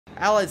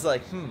Allies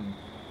like,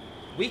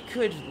 we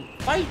could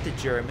fight the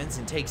Germans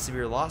and take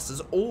severe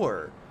losses,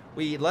 or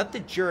we let the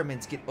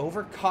Germans get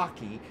over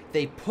cocky,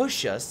 they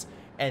push us,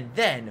 and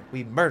then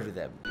we murder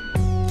them.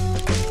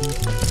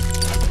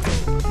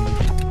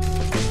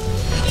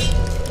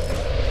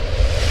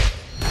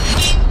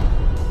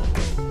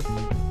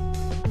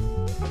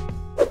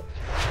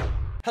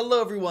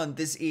 Hello everyone,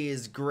 this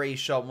is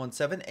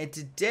greyshot17, and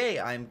today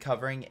I'm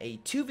covering a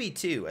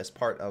 2v2 as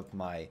part of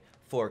my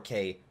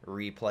 4K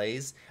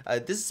replays.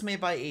 This is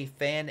made by a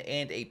fan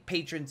and a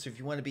patron, so if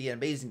you want to be an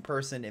amazing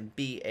person and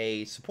be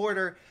a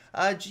supporter,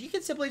 you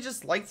can simply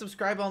just like,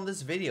 subscribe on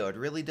this video. It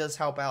really does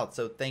help out,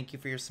 so thank you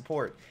for your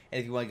support. And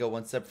if you want to go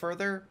one step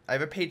further, I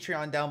have a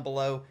Patreon down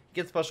below. You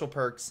get special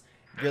perks.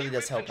 It really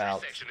does help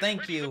out.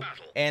 Thank you.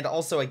 And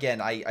also, again,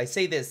 I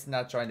say this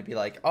not trying to be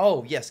like,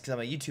 oh yes, because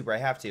I'm a YouTuber, I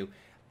have to.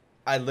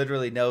 I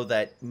literally know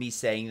that me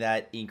saying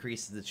that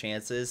increases the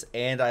chances,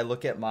 and I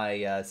look at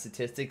my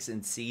statistics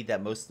and see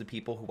that most of the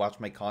people who watch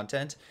my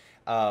content,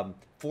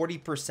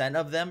 40%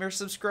 of them are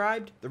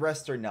subscribed, the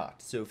rest are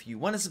not. So if you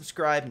want to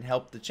subscribe and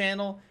help the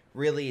channel,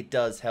 really it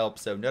does help,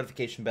 so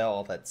notification bell,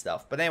 all that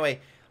stuff. But anyway,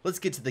 let's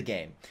get to the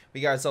game. We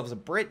got ourselves a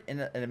Brit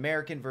and an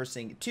American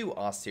versus two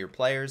Austere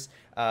players.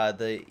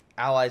 The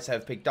Allies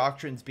have picked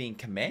doctrines being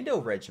Commando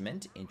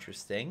Regiment,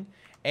 interesting,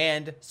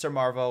 and Sir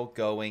Marvel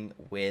going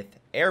with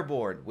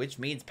Airborne, which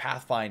means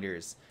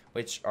Pathfinders,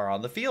 which are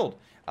on the field.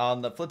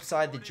 On the flip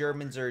side, the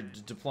Germans are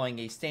deploying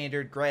a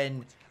standard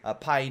Gren,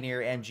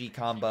 Pioneer, MG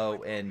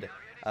combo, and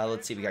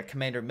let's see, we got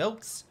Commander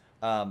Milks,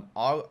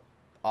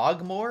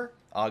 Ogmore,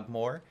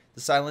 the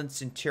Silent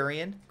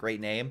Centurion,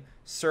 great name,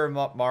 Sir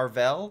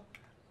Marvel.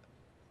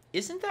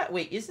 Isn't that,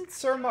 wait, isn't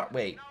Sir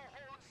wait,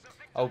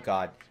 oh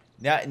god,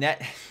 now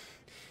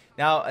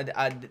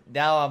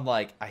I'm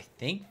like, I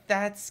think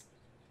that's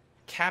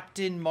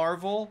Captain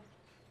Marvel.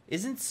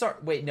 Isn't Sir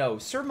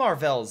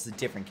Marvel is a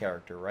different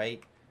character,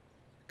 right?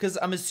 Because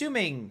I'm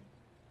assuming,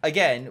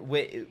 again,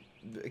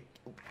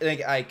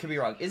 I could be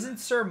wrong. Isn't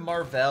Sir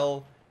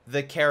Marvel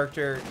the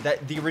character,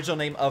 that the original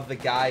name of the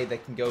guy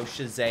that can go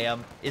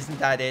Shazam? Isn't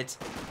that it?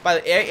 By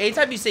the way,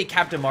 anytime you say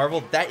Captain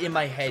Marvel, that in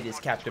my head is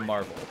Captain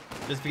Marvel.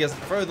 Just because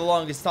for the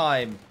longest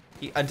time,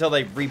 until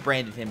they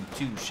rebranded him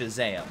to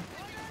Shazam.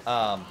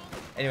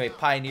 Anyway,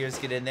 Pioneers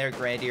get in there,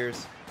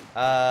 Grenadiers,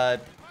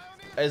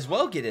 as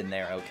well get in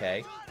there,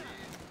 okay.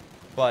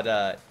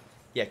 But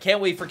yeah,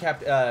 can't wait for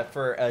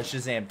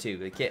Shazam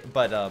 2.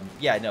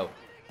 Yeah, no,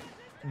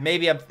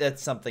 maybe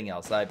that's something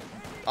else.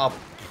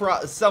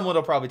 Someone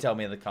will probably tell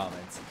me in the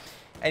comments.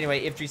 Anyway,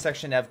 infantry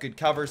section have good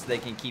cover, so they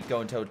can keep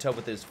going toe to toe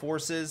with his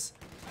forces.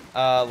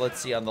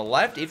 Let's see, on the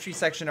left, infantry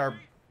section are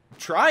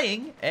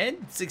trying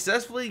and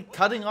successfully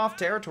cutting off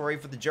territory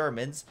for the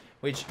Germans,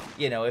 which,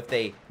 you know, if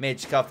they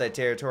manage to cut off that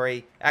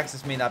territory,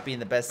 Axis may not be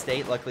in the best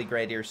state. Luckily,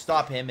 Grenadiers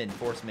stop him and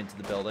force him into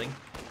the building,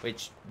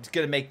 which is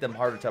going to make them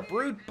harder to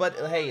uproot, but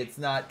hey, it's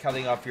not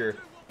cutting off your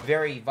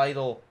very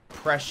vital,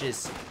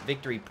 precious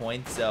victory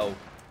point, so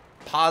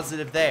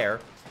positive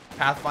there.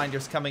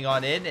 Pathfinders coming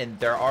on in, and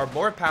there are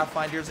more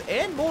Pathfinders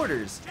and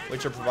mortars,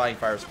 which are providing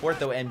fire support,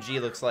 though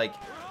MG looks like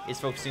is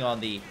focusing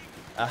on the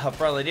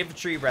frontline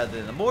infantry rather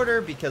than the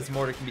mortar, because the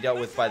mortar can be dealt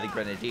with by the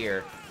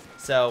Grenadier.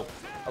 So,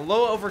 a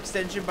low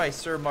overextension by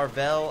Sir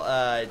Marvel,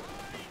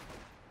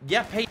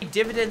 yeah, paid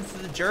dividends to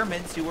the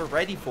Germans who were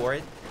ready for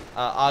it.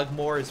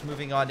 Ogmore is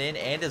moving on in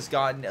and has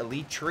gotten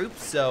elite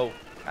troops, so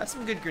has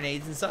some good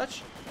grenades and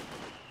such.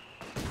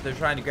 They're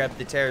trying to grab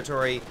the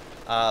territory,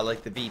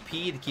 like the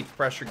VP, to keep the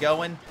pressure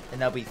going,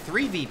 and that'll be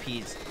 3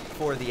 VPs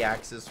for the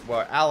Axis,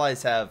 while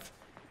Allies have,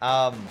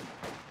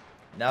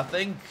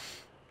 nothing.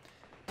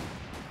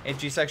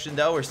 Infantry section,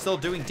 though, are still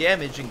doing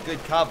damage and good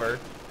cover,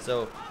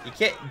 so you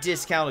can't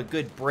discount a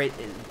good Brit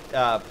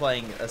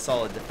playing a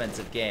solid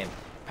defensive game.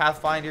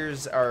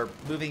 Pathfinders are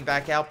moving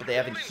back out, but they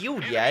haven't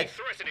healed yet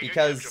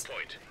because,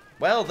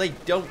 well, they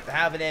don't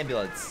have an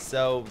ambulance,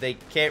 so they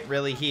can't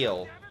really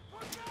heal.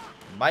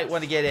 Might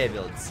want to get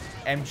ambulance.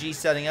 MG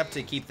setting up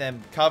to keep them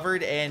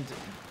covered, and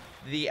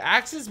the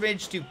Axis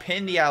managed to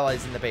pin the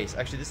Allies in the base.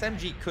 Actually, this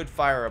MG could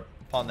fire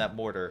upon that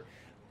mortar,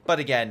 but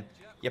again,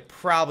 you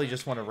probably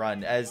just want to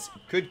run. As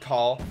good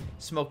call,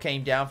 smoke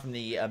came down from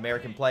the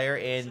American player,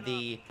 and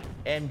the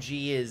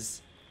MG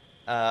is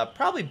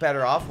probably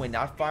better off when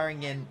not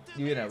firing in,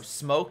 you know,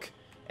 smoke,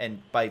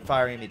 and by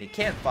firing, I mean it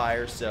can't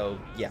fire, so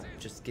yeah,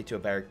 just get to a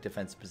better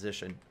defense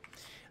position.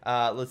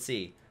 Let's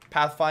see.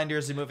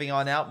 Pathfinders are moving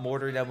on out,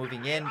 mortar now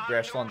moving in,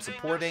 Greshlam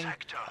supporting.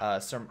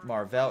 Sir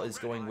Marvel is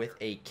going with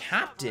a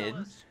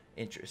captain,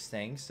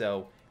 interesting,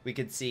 so we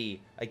could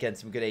see, again,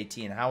 some good AT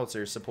and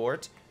howitzer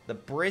support. The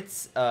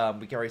Brits,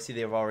 we can already see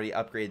they've already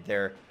upgraded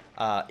their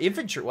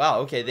infantry. Wow,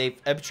 okay,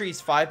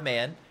 infantry's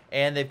 5-man,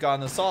 and they've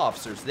gotten assault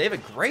officers. They have a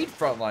great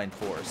frontline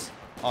force,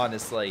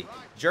 honestly.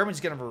 Germans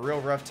gonna have a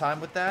real rough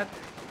time with that.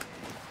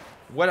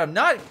 What I'm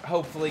not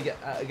hopefully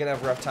gonna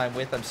have a rough time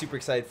with, I'm super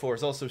excited for,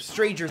 is also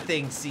Stranger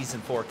Things Season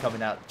 4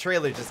 coming out. The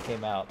trailer just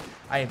came out.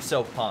 I am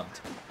so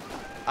pumped.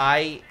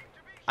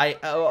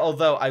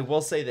 Although I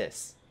will say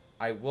this.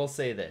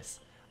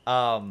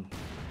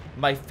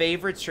 My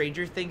favorite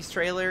Stranger Things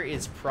trailer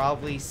is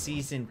probably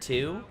season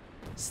 2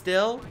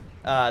 still.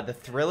 The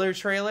Thriller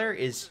trailer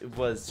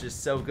was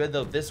just so good,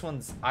 though this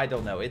one's, I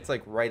don't know, it's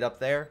like right up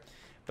there.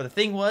 But the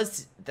thing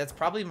was, that's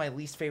probably my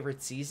least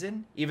favorite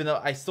season, even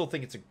though I still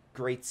think it's a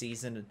great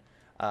season.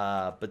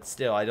 But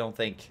still, I don't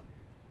think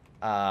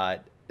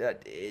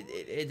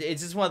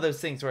it's just one of those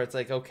things where it's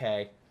like,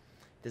 okay,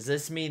 does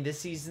this mean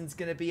this season's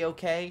gonna be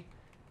okay?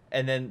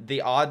 And then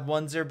the odd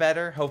ones are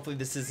better. Hopefully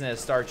this isn't a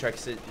Star Trek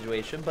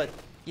situation, but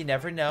you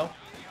never know.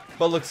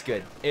 But looks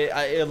good.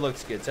 It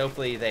looks good. So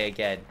hopefully they,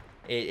 again,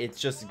 it's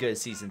just as good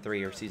as season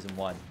 3 or season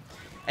 1.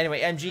 Anyway,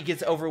 MG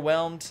gets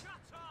overwhelmed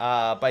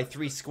by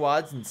 3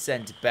 squads and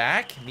sent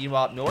back.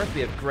 Meanwhile, up north,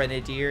 we have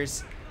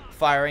Grenadiers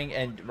firing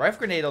and rifle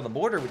grenade on the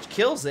mortar, which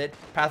kills it.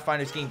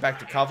 Pathfinder's getting back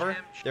to cover.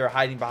 They're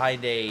hiding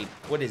behind a,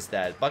 what is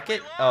that,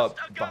 bucket? Oh,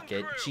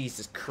 bucket.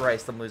 Jesus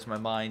Christ, I'm losing my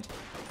mind.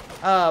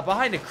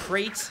 Behind a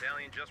crate.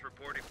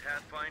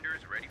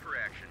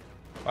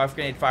 Rifle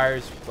grenade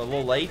fires a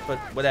little late, but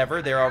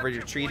whatever. They're already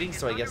retreating,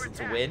 so I guess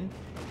it's a win.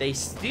 They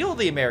steal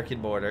the American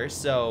mortar,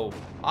 so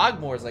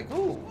Ogmore's like,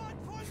 ooh,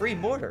 free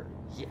mortar.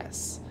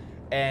 Yes.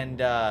 And,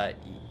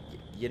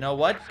 you know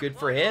what? Good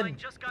for him.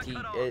 He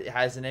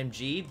has an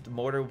MG. The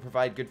mortar will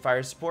provide good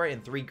fire support,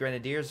 and 3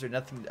 Grenadiers are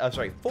nothing. Oh,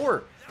 sorry,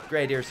 4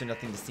 Grenadiers are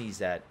nothing to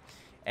sneeze at.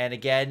 And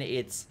again,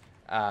 it's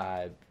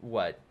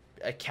what,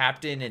 a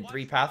captain and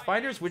 3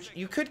 Pathfinders, which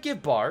you could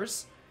give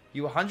bars.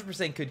 You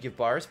 100% could give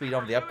bars, but you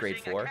don't have the upgrade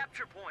for.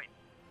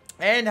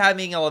 And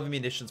having 11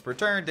 munitions per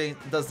turn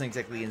doesn't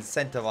exactly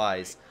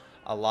incentivize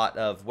a lot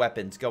of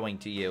weapons going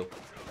to you.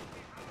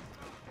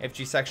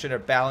 FG section are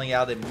battling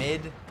out in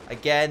mid.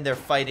 Again, they're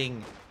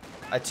fighting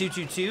a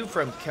 2-2-2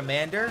 from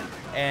Commander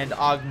and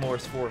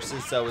Ogmore's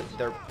forces, so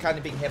they're kind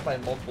of being hit by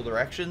multiple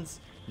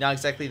directions. Not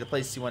exactly the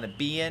place you want to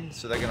be in,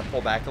 so they're going to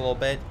pull back a little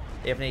bit.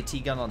 They have an AT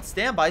gun on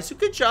standby, so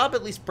good job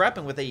at least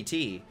prepping with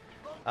AT.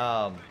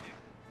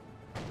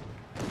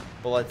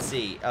 But let's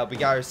see. We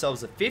got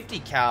ourselves a 50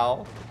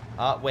 cal.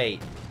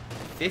 Wait.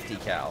 50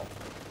 cal.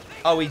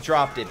 Oh, we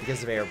dropped it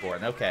because of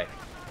airborne. Okay.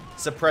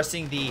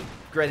 Suppressing the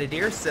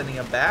Grenadiers, sending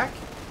them back.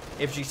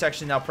 FG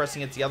section now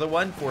pressing against the other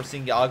one,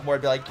 forcing the Ogmore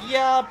to be like,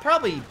 yeah,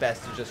 probably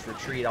best to just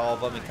retreat all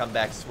of them and come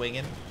back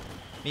swinging.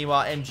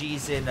 Meanwhile,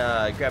 MG's in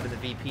grabbing the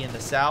VP in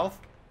the south.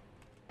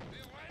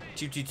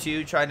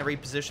 2-2-2 trying to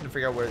reposition to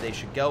figure out where they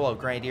should go while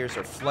Grenadiers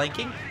are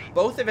flanking.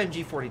 Both have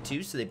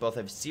MG42, so they both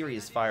have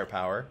serious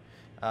firepower.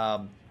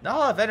 Not a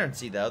lot of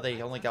veterancy, though.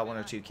 They only got 1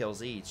 or 2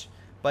 kills each.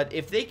 But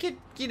if they could,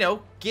 you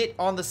know, get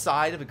on the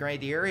side of a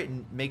Grenadier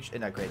and make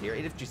not Grenadier,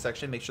 8FG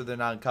section, make sure they're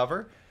not in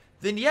cover,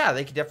 then yeah,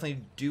 they could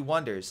definitely do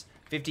wonders.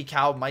 50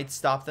 cal might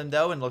stop them,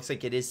 though, and looks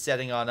like it is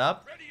setting on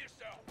up.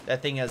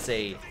 That thing has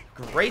a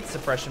great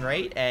suppression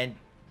rate, and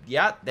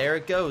yeah, there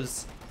it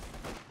goes.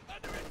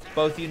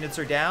 Both units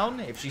are down.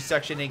 FG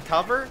section in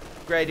cover.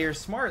 Grenadiers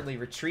smartly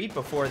retreat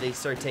before they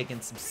start taking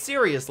some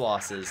serious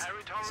losses.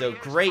 So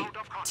great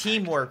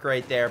teamwork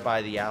right there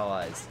by the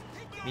Allies.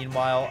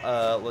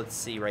 Meanwhile, let's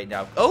see right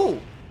now. Oh,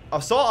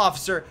 assault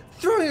officer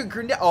throwing a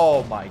grenade.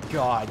 Oh my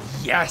God,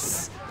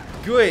 yes.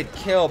 Good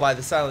kill by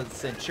the Silent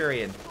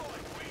Centurion.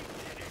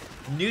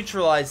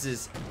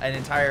 Neutralizes an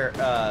entire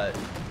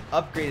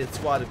upgraded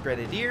squad of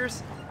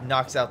Grenadiers.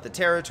 Knocks out the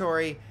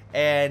territory.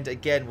 And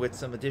again, with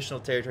some additional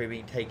territory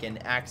being taken,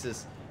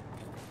 axes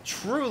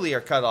truly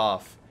are cut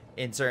off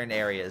in certain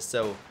areas.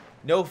 So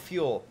no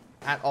fuel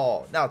at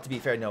all. Now, to be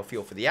fair, no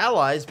fuel for the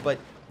Allies, but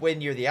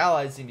when you're the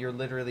Allies and you're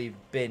literally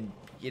been,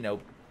 you know,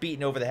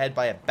 beaten over the head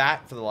by a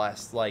bat for the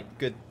last, like,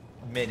 good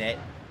minute,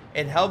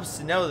 it helps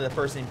to know that the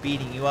person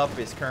beating you up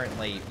is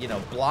currently, you know,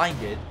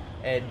 blinded.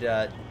 And,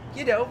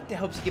 you know, it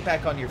helps you get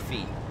back on your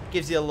feet.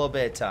 Gives you a little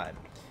bit of time.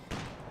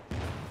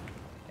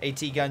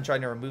 AT gun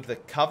trying to remove the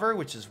cover,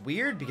 which is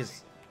weird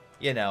because,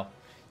 you know,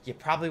 you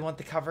probably want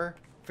the cover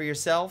for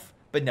yourself.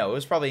 But no, it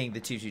was probably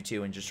the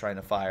 2-2-2 and just trying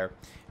to fire.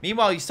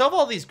 Meanwhile, you still have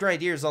all these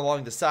Grenadiers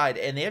along the side,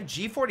 and they have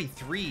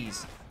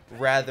G43s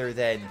rather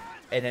than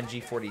an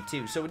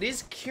MG42. So it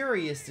is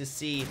curious to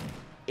see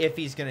if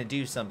he's going to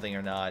do something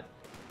or not.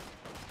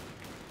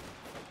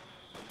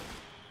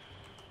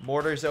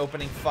 Mortars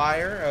opening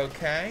fire,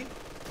 okay.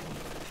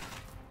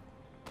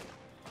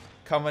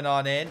 Coming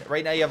on in.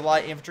 Right now you have a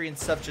lot of infantry and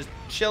stuff just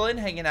chilling,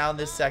 hanging out in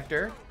this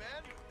sector.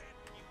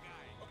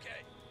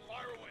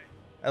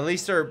 At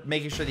least they're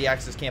making sure the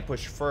Axis can't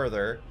push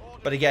further.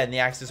 But again, the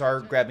Axis are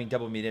grabbing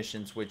double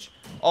munitions, which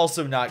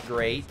also not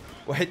great.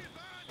 What?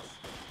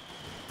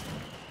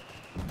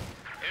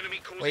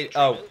 Wait,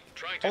 oh.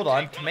 Hold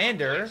on.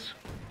 Commander.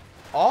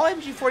 All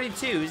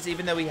MG42s,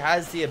 even though he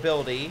has the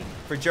ability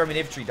for German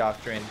infantry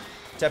doctrine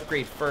to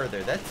upgrade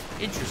further. That's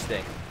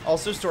interesting.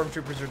 Also,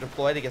 stormtroopers are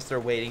deployed. I guess they're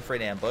waiting for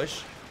an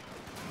ambush.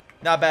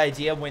 Not a bad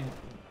idea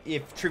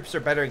if troops are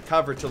better in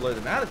cover to lure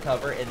them out of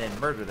cover and then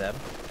murder them.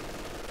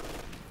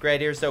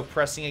 Grenadiers, though,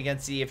 pressing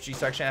against the EFG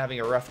section, having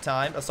a rough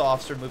time. Assault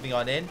officer moving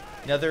on in.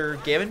 Another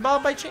Gammon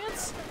bomb by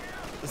chance?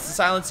 This is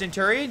Silent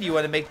Centurion. Do you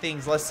want to make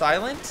things less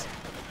silent?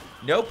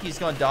 Nope, he's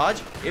going to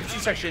dodge. EFG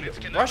section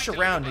rush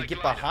around and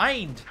get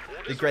behind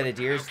the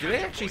Grenadiers.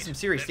 Doing actually some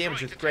serious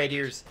damage with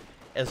Grenadiers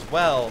as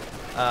well.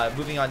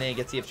 Moving on in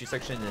against the FG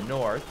section in the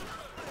north.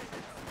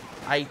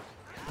 I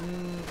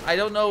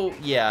don't know.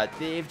 Yeah,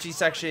 the FG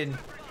section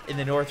in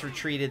the north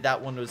retreated.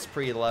 That one was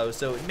pretty low,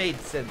 so it made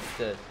sense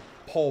to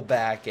pull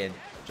back and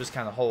just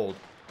kind of hold.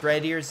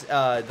 Grenadiers,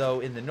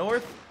 though, in the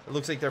north, it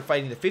looks like they're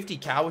fighting the 50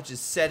 cal, which is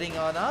setting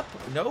on up.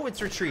 No,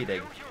 it's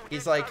retreating.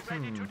 He's like,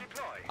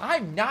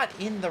 I'm not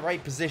in the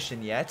right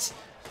position yet.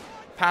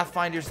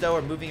 Pathfinders, though,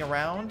 are moving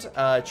around,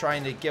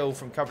 trying to go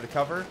from cover to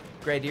cover.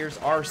 Grenadiers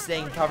are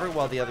staying cover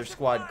while the other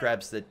squad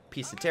grabs the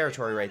piece of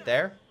territory right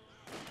there.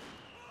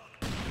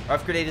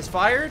 Rough grenade is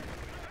fired,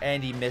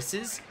 and he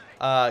misses.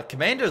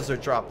 Commandos are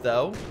dropped,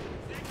 though.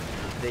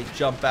 They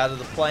jump out of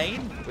the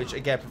plane, which,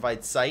 again,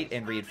 provides sight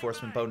and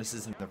reinforcement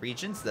bonuses in the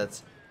region, so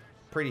that's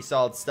pretty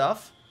solid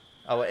stuff.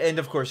 Oh, and,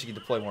 of course, you can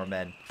deploy more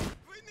men.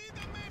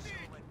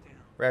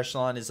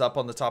 Rashalon is up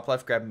on the top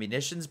left, grabbing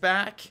munitions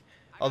back.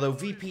 Although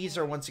VPs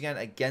are once again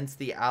against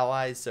the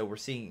Allies, so we're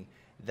seeing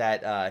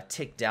that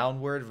tick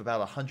downward of about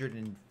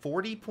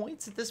 140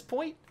 points at this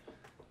point.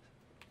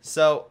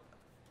 So,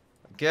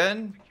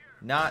 again,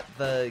 not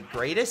the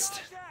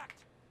greatest.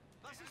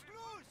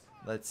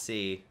 Let's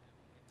see.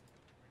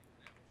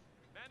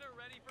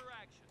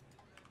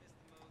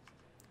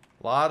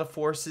 A lot of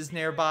forces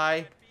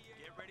nearby.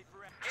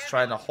 Just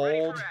trying to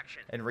hold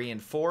and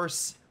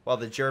reinforce. While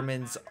the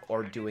Germans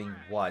are doing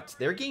what?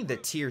 They're getting the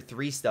tier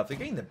 3 stuff. They're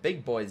getting the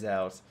big boys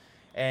out.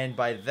 And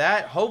by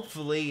that,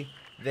 hopefully,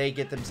 they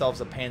get themselves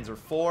a Panzer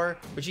IV,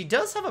 which he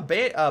does have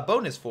a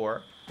bonus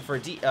for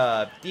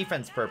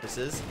defense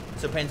purposes.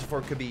 So Panzer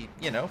IV could be,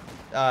 you know,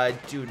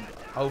 doing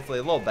hopefully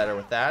a little better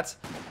with that.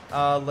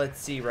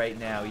 Let's see right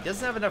now. He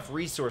doesn't have enough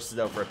resources,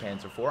 though, for a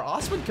Panzer IV.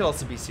 Ostwind could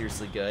also be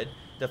seriously good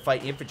to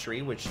fight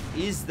infantry, which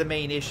is the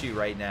main issue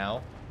right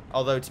now.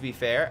 Although, to be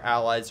fair,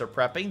 Allies are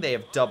prepping. They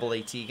have double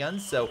AT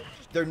guns, so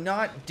they're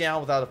not down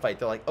without a fight.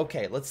 They're like,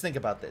 okay, let's think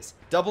about this.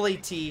 Double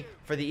AT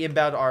for the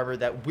inbound armor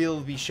that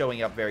will be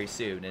showing up very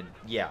soon. And,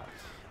 yeah.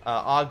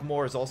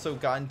 Ogmore has also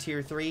gotten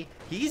tier 3.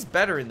 He's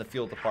better in the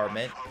fuel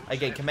department.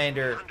 Again,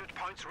 Commander,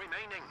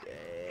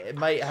 it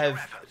might have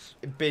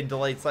been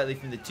delayed slightly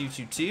from the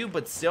 222,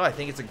 but still, I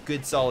think it's a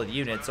good, solid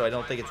unit, so I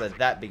don't think it's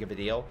that big of a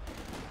deal.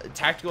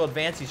 Tactical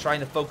advance, he's trying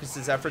to focus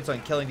his efforts on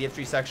killing the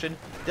infantry section.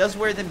 Does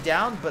wear them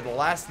down, but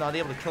alas, not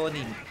able to kill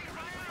any...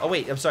 Oh,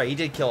 wait, I'm sorry, he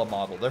did kill a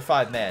model. They're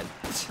 5 man.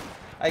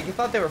 I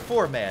thought they were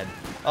 4 man.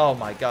 Oh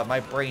my god, my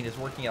brain is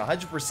working at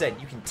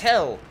 100%. You can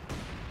tell.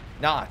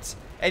 Not.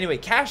 Anyway,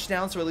 cash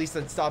down, so at least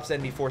that stops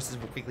enemy forces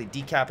from quickly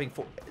decapping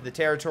the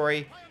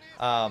territory.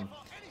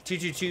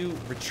 222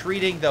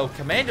 retreating, though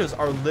commandos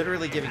are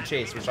literally giving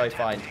chase, which I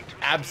find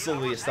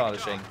absolutely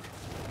astonishing.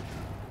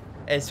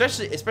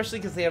 Especially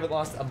because they haven't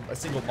lost a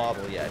single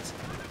model yet.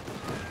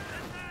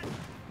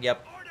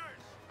 Yep.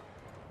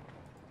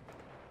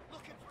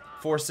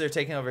 Forces are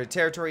taking over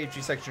territory.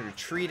 Infantry section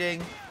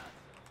retreating.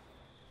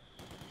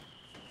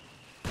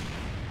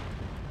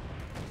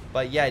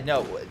 But yeah,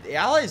 no. The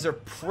Allies are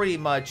pretty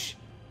much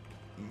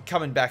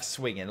coming back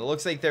swinging. It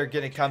looks like they're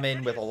going to come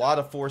in with a lot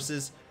of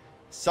forces.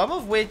 Some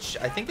of which,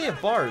 I think they have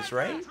bars,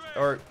 right?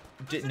 Or,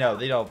 no,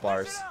 they don't have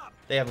bars.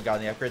 They haven't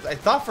gotten the upgrades. I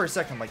thought for a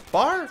second, I'm like,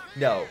 bar?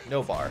 No,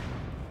 no bar.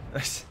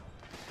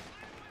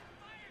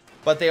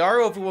 But they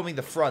are overwhelming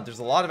the front. There's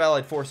a lot of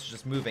Allied forces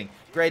just moving.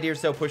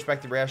 Grenadiers, though, push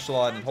back the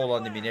echelon and hold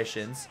on to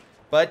munitions.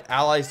 But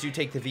Allies do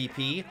take the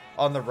VP.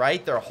 On the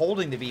right, they're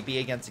holding the VP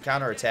against a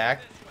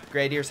counterattack.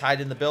 Grenadiers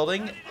hide in the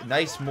building.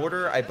 Nice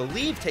mortar, I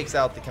believe, takes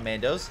out the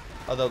commandos.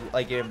 Although,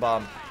 like Game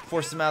Bomb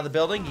forces him out of the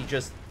building. He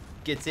just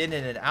gets in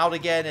and then out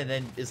again and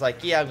then is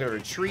like, yeah, I'm going to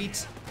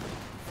retreat.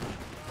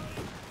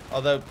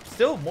 Although,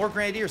 still more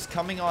Grenadiers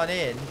coming on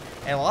in.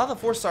 And a lot of the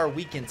forces are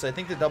weakened, so I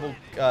think the double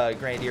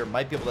Grenadier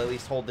might be able to at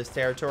least hold this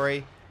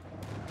territory.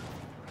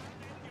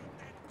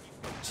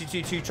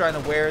 222 trying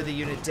to wear the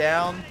unit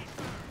down.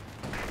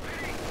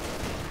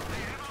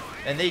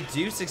 And they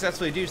do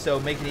successfully do so,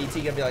 making the AT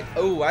gun be like,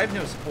 oh, I have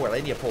no support.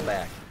 I need to pull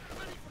back.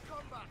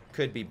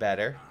 Could be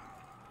better.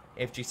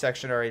 Infantry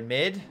section are in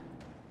mid.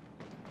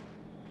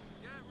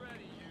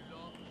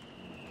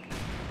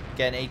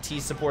 Again, AT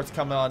support's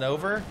coming on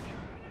over.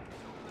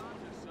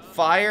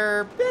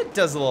 Fire, it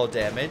does a little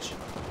damage.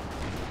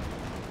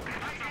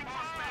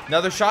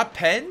 Another shot,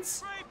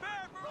 pens.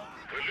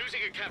 We're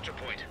losing a capture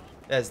point.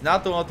 That is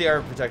not the one with the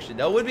armor protection.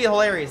 No, it would be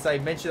hilarious. I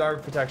mentioned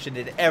armor protection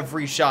and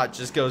every shot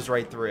just goes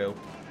right through.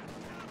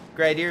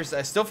 Grenadiers,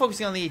 still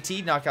focusing on the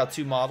AT, knock out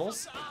 2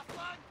 models.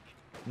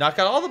 Knock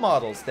out all the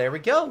models. There we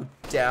go.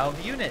 Down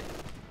the unit.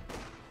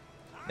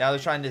 Now they're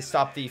trying to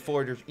stop the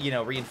forward,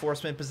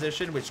 reinforcement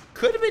position, which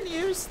could have been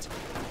used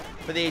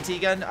for the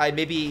AT gun.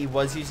 Maybe he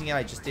was using it,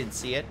 I just didn't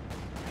see it.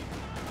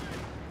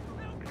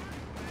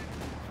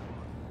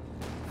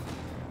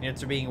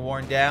 Units are being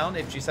worn down.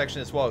 Infantry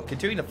section as well.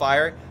 Continuing to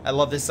fire. I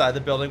love this side of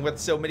the building with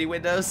so many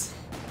windows.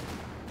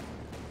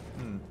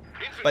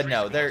 But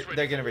no, they're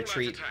going to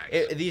retreat.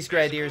 These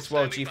Grenadiers,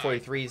 well,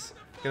 G43s,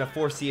 going to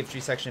force the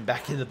infantry section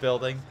back in the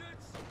building.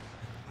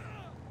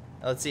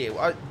 Let's see.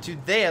 Do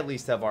they at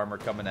least have armor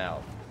coming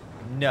out?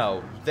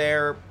 No,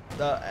 they're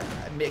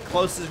the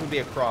closest would be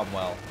a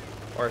Cromwell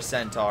or a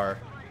Centaur.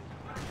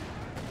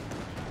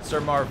 Sir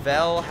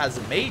Marvell has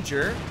a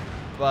major,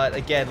 but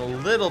again, a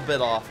little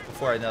bit off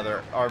before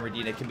another armored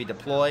unit can be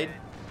deployed.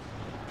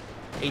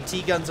 AT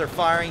guns are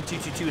firing.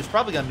 222 is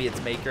probably going to be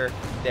its maker.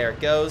 There it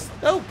goes.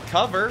 Oh,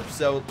 cover.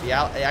 So the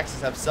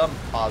Axis have some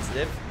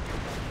positive.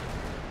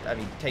 I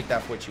mean, take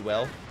that for what you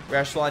will.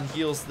 Echelon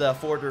heals the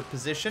forward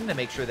position to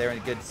make sure they're in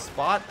a good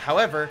spot.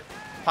 However,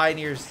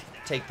 Pioneers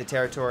take the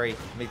territory.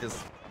 Make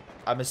this.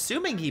 I'm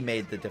assuming he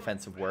made the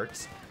defensive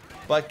works,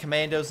 but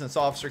Commandos and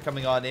assault officer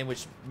coming on in,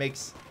 which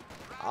makes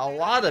a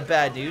lot of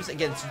bad news.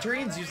 Again,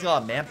 Centurion's using a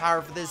lot of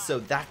manpower for this, so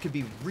that could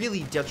be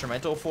really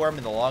detrimental for him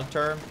in the long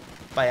term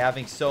by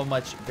having so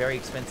much very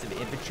expensive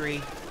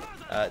infantry.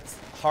 It's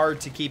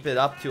hard to keep it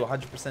up to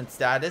 100%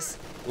 status.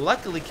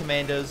 Luckily,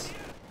 Commandos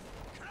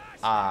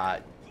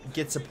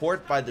get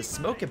support by the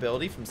smoke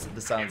ability from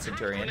the Silent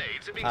Centurion.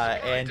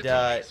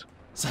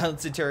 Silent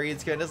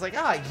Centurion's kind of like,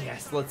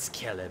 yes, let's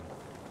kill him.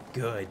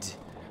 Good.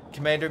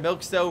 Commander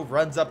Milkstow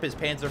runs up his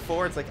Panzer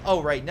IV. It's like,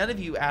 oh, right, none of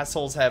you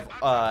assholes have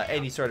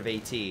any sort of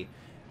AT.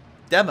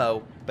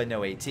 Demo, but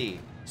no AT.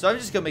 So I'm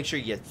just going to make sure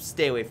you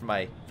stay away from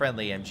my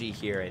friendly MG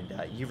here,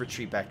 and you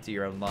retreat back to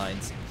your own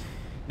lines.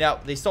 Now,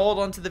 they stalled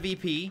onto the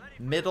VP.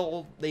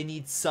 Middle, they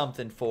need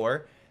something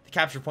for. The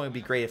capture point would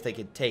be great if they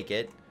could take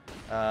it.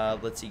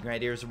 Let's see,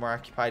 Grenadiers are more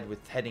occupied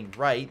with heading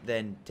right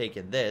than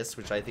taking this,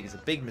 which I think is a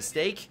big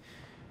mistake.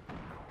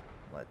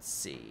 Let's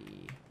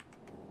see.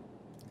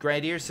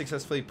 Grenadiers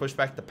successfully pushed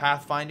back the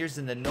Pathfinders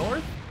in the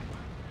north.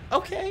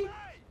 Okay.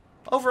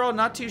 Overall,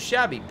 not too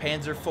shabby.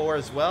 Panzer IV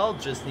as well,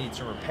 just need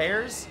some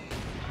repairs.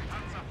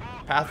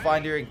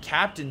 Pathfinder and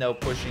Captain, though,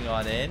 pushing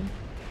on in.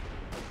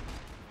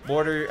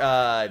 Mortar,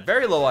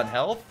 very low on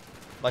health.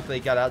 Luckily,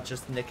 got out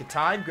just in the nick of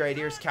time.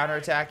 Grenadiers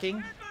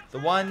counterattacking. The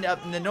one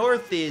up in the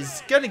north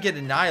is going to get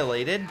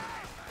annihilated.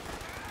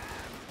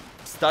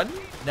 Stun?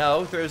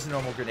 No, throws a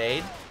normal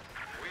grenade.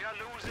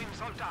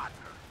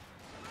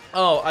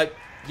 Oh,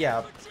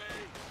 yeah.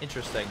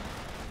 Interesting.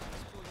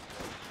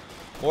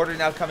 Mortar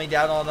now coming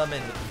down on them,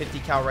 and 50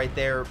 cal right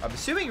there. I'm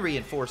assuming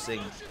reinforcing,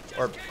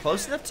 or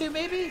close enough to,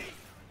 maybe?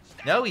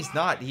 No, he's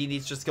not. He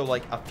needs to just go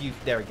like a few.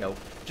 There we go.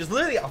 Just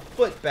literally a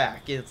foot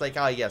back, and it's like,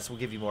 yes, we'll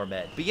give you more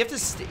med. But you have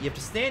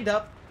to stand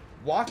up,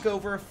 walk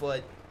over a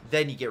foot,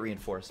 then you get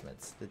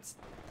reinforcements. It's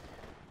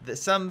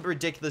some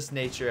ridiculous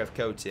nature of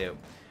CoH2.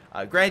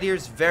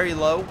 Grenadiers very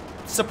low.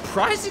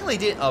 Surprisingly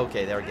did.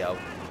 Okay, there we go.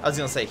 I was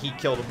gonna say he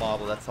killed a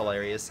model. That's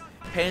hilarious.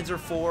 Panzer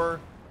IV,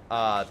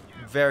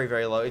 very,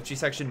 very low. Infantry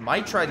section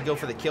might try to go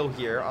for the kill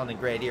here on the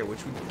Grenadier,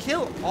 which would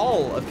kill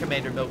all of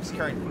Commander Milk's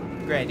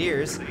current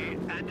Grenadiers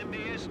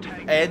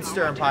and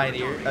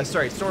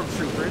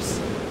Stormtroopers.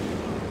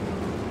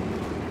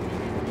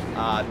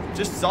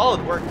 Just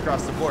solid work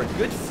across the board.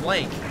 Good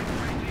flank.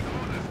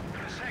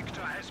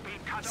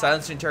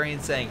 Silent Centurion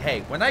saying,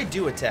 hey, when I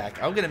do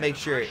attack, I'm gonna make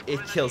sure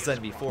it kills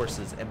enemy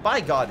forces, and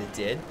by God, it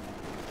did.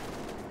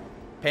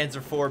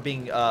 Panzer IV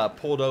being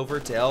pulled over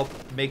to help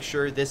make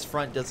sure this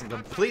front doesn't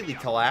completely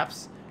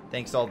collapse,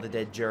 thanks to all the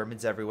dead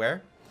Germans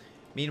everywhere.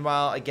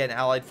 Meanwhile, again,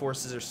 Allied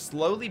forces are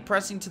slowly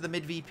pressing to the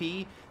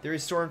mid-VP. There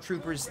is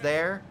Stormtroopers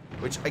there,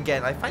 which,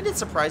 again, I find it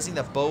surprising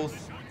that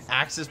both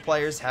Axis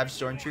players have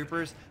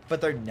Stormtroopers, but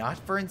they're not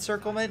for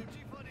encirclement.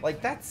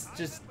 Like, that's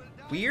just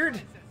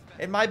weird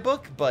in my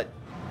book, but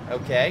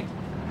okay.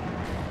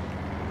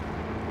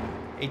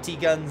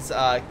 AT guns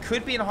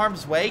could be in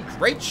harm's way.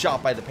 Great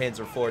shot by the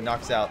Panzer IV.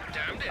 Knocks out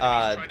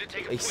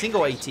a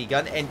single AT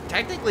gun. And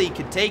technically he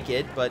could take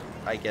it, but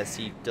I guess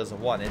he doesn't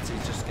want it. So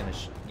he's just going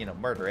to,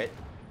 murder it.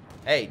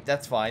 Hey,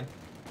 that's fine.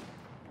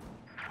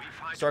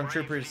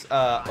 Stormtroopers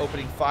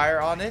opening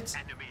fire on it.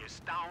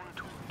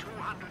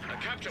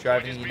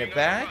 Driving the unit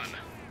back.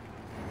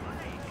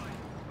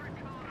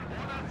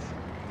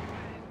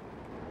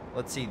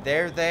 Let's see.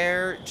 They're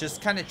there.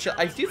 Just kind of chill.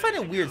 I do find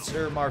it weird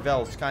Sir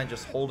Marvell's kind of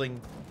just holding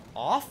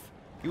off.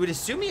 You would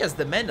assume he has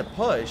the men to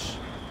push.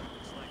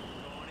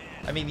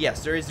 I mean,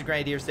 yes, there is the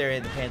Grenadiers there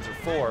in the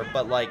Panzer IV,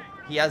 but like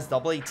he has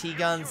double AT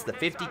guns, the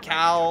 50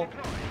 cal,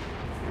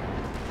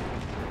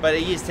 but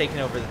he is taking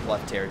over the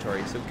left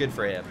territory, so good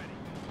for him.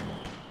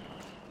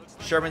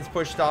 Sherman's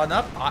pushed on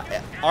up,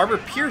 armor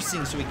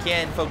piercing, so we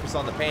can focus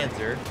on the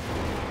Panzer.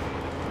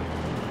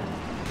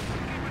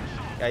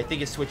 I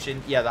think it's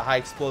switching, yeah, the high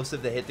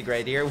explosive that hit the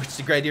Grenadier, which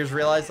the Grenadiers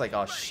realize, like,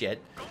 oh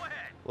shit.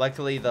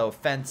 Luckily, the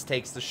fence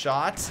takes the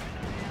shot.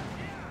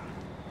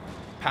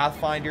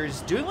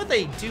 Pathfinders doing what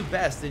they do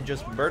best and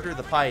just murder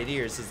the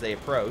Pioneers as they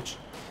approach.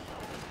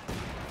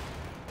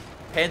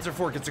 Panzer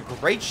IV gets a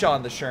great shot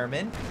on the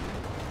Sherman,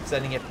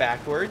 sending it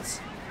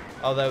backwards.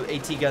 Although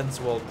AT guns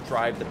will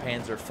drive the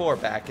Panzer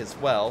IV back as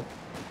well.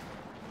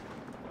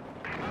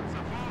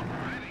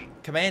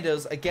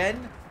 Commandos,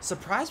 again,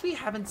 surprised we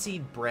haven't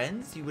seen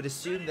Brens. You would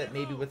assume that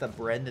maybe with a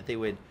Bren that they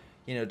would,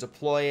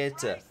 deploy it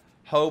to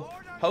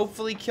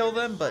hopefully kill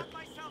them, but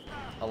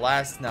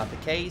alas, not the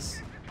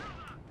case.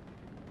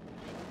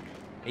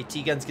 AT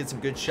guns get some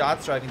good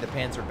shots, driving the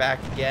Panzer back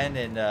again,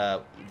 and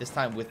this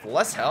time with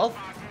less health.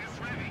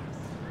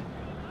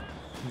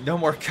 No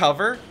more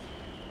cover.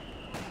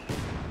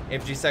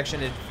 Infantry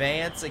section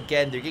advance.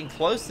 Again, they're getting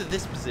close to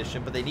this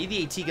position, but they need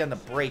the AT gun to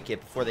break it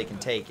before they can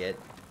take it.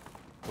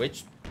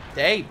 Which,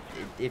 hey,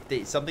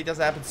 if something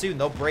doesn't happen soon,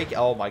 they'll break it.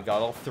 Oh my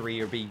god, all three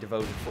are being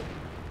devoted for.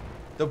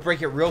 They'll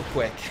break it real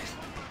quick.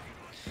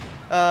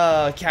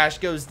 Cash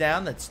goes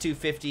down. That's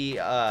 250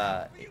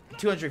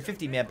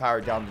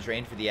 manpower down the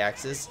drain for the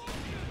Axis.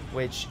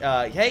 Which,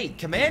 hey,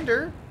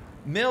 Commander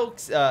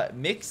Mix,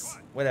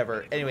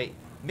 whatever. Anyway,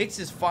 Mix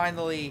is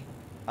finally,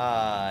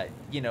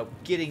 you know,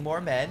 getting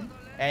more men.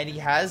 And he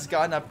has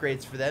gotten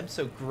upgrades for them,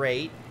 so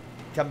great.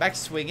 Come back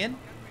swinging.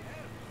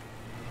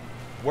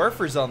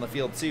 Werfer's on the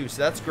field too,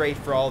 so that's great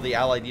for all the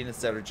allied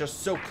units that are just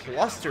so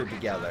clustered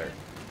together.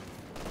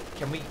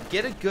 Can we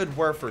get a good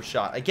Werfer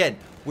shot? Again,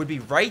 would be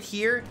right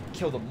here,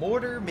 kill the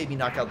mortar, maybe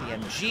knock out the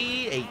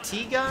MG,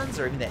 AT guns,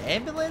 or even the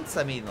ambulance.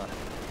 I mean,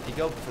 you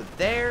go for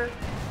there.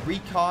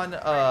 Recon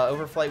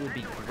overflight would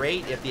be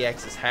great if the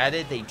Axis had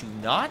it. They do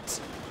not.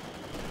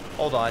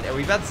 Hold on, are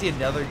we about to see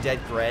another dead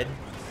Gren?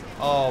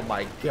 Oh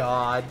my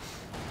god.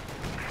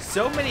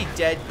 So many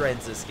dead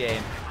Grens this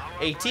game.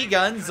 AT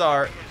guns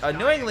are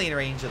annoyingly in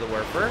range of the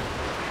Werfer.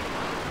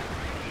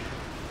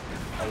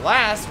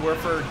 Alas,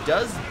 Werfer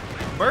does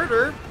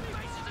murder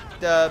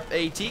the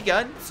AT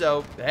gun,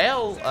 so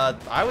hell,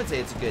 I would say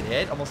it's a good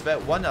hit. Almost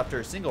bet one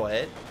after a single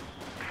hit.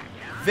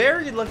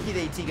 Very lucky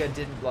the AT gun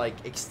didn't like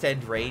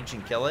extend range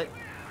and kill it.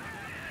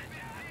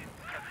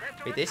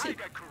 Wait, they say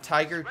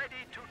Tiger.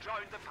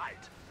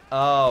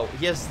 Oh,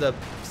 he has the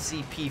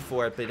CP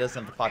for it, but he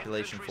doesn't have the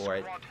population for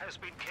it.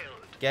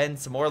 Again,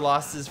 some more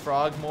losses,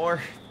 Frogmore.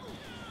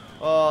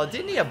 Oh,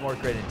 didn't he have more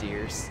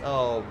Grenadiers?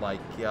 Oh my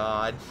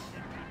god.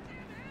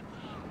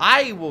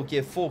 I will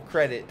give full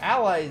credit.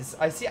 Allies,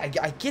 I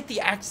get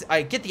the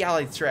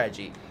Allied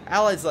strategy.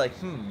 Allies like,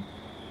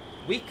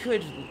 we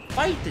could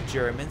fight the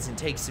Germans and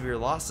take severe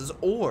losses,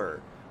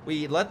 or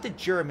we let the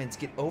Germans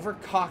get over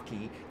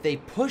cocky, they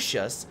push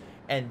us,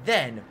 and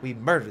then we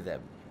murder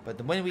them. But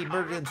when we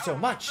murder them so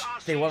much,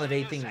 they won't have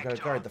anything to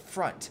guard the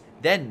front.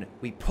 Then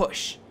we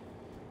push.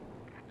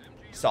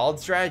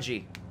 Solid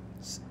strategy.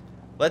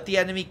 Let the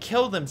enemy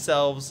kill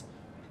themselves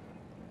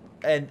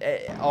and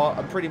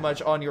pretty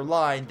much on your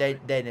line,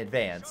 then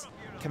advance.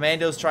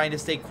 Commandos trying to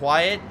stay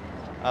quiet.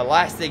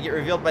 Last they get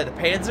revealed by the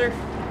Panzer.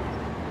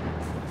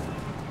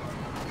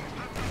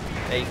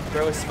 They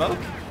throw a smoke.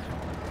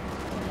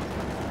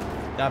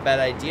 Not a bad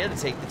idea to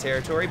take the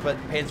territory, but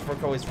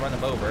Panzerfolk always run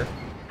them over.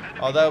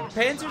 Although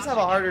Panzers have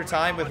a harder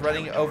time with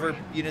running over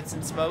units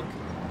in smoke.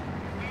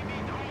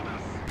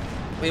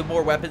 We have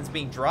more weapons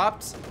being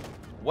dropped.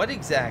 What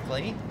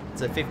exactly?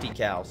 It's a 50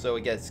 cal, so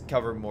it gets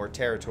cover more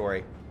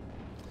territory.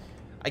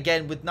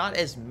 Again, with not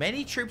as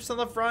many troops on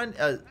the front,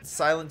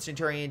 Silent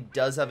Centurion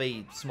does have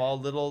a small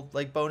little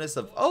like bonus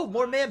of, oh,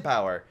 more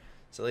manpower.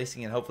 So at least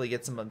he can hopefully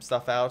get some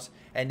stuff out.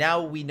 And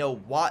now we know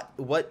what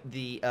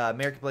the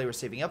American player was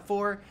saving up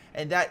for.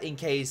 And that, in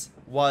case,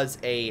 was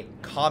a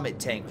Comet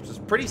tank, which was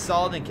pretty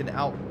solid and can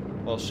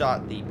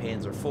shot the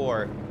Panzer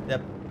IV.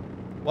 That,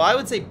 well, I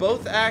would say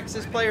both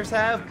Axis players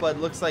have, but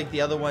looks like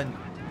the other one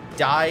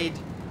died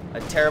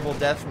a terrible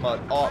death from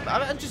a...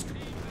 I'm just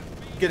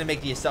going to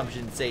make the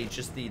assumption and say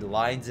just the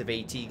lines of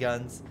AT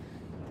guns.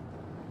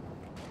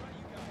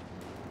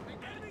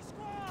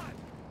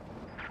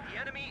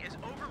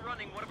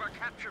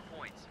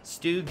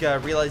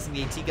 Stug, realizing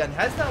the AT gun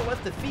has not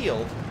left the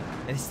field,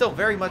 and is still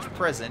very much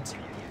present.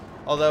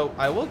 Although,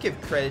 I will give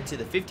credit to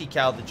the 50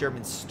 cal the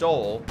Germans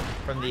stole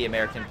from the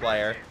American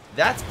player.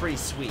 That's pretty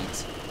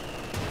sweet.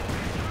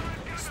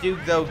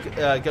 Stug, though,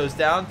 goes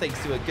down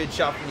thanks to a good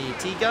shot from the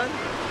AT gun.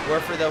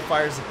 Werfer, though,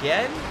 fires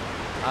again.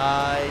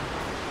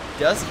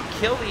 Doesn't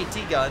kill the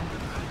AT gun,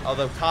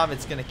 although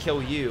Comet's going to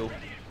kill you.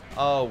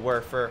 Oh,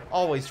 Werfer,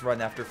 always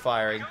run after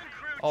firing.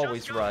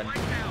 Always run.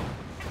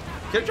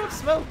 Could drop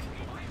smoke.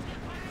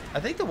 I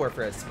think the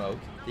Werfer has smoke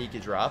that he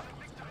could drop.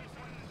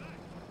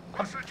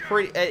 I'm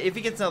pretty... If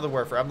he gets another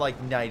Werfer, I'm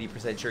like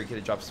 90% sure he could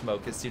have dropped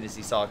smoke as soon as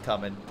he saw it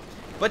coming.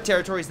 But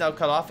territory is now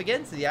cut off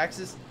again, so the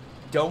Axis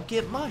don't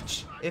get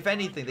much. If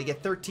anything, they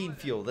get 13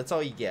 fuel. That's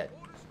all you get.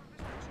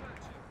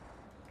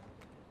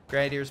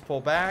 Grenadiers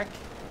pull back.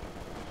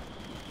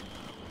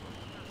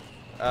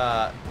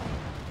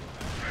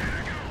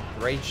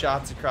 Great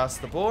shots across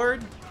the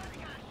board.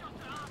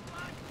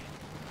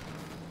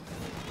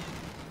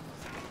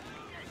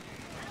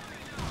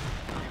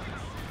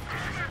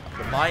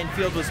 The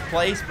minefield was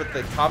placed, but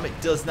the Comet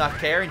does not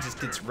care and just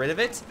gets rid of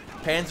it.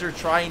 Panzer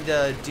trying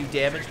to do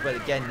damage, but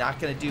again, not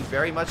going to do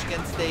very much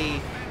against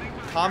a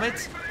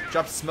Comet.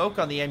 Drops smoke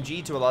on the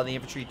MG to allow the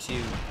infantry to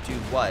do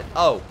what?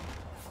 Oh,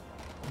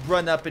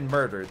 run up and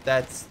murder.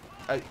 That's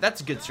a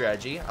good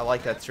strategy. I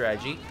like that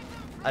strategy.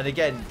 And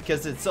again,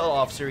 because it's an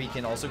officer, he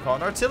can also call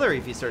an artillery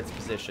if he starts a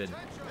position.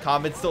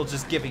 Comet's still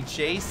just giving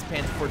chase.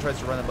 Panzer IV tries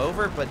to run him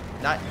over, but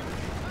not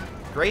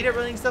great at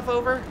running stuff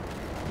over.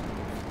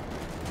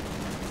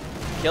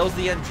 Kills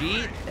the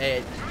MG,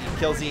 and he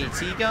kills the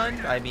AT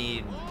gun. I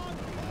mean,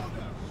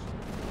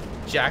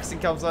 Jackson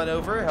comes on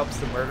over, helps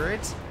to murder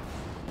it.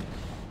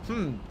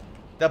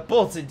 That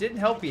Bolton didn't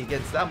help you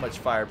against that much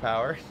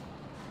firepower.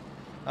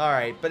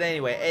 Alright, but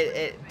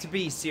anyway, to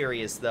be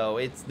serious though,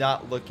 it's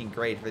not looking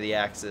great for the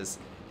Axis.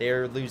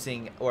 They're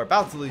losing, or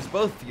about to lose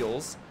both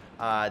fuels.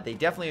 They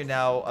definitely are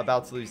now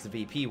about to lose the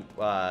VP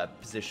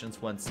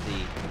positions once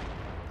the...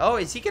 Oh,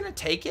 is he going to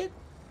take it?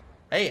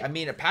 Hey, I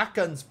mean, a pack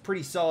gun's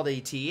pretty solid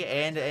AT,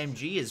 and an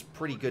MG is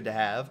pretty good to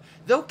have.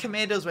 Though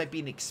commandos might be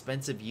an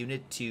expensive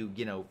unit to,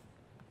 you know,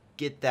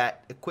 get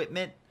that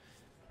equipment.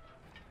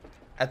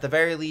 At the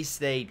very least,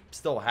 they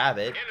still have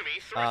it. Enemy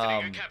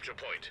threatening a capture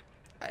point.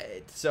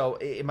 So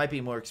it might be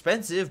more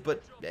expensive,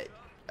 but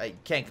I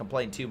can't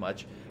complain too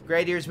much.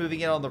 Grenadiers moving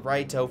in on the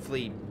right to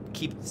hopefully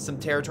keep some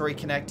territory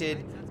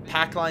connected.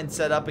 Pack line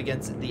set up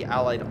against the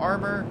Allied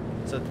armor,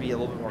 so to be a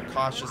little bit more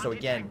cautious. So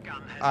again,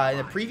 in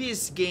a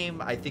previous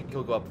game, I think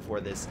it'll go up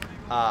before this,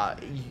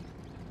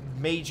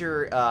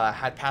 Major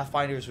had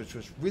Pathfinders, which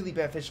was really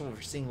beneficial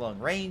for seeing long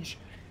range.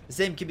 The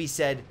same can be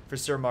said for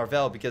Sir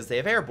Marvel because they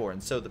have airborne,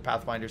 so the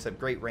Pathfinders have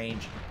great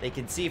range. They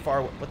can see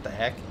far... What the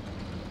heck?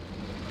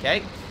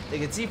 Okay. They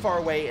can see far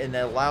away, and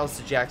that allows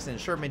the Jackson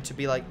and Sherman to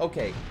be like,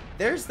 okay,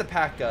 there's the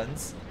pack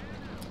guns.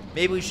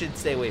 Maybe we should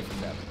stay away from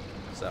them.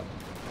 So,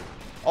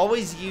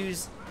 always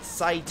use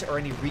sight or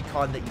any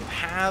recon that you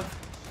have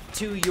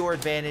to your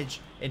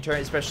advantage, in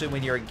turn, especially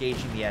when you're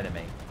engaging the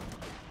enemy.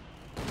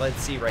 Let's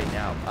see right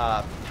now.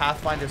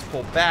 Pathfinders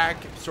pull back.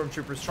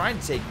 Stormtroopers trying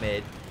to take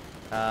mid.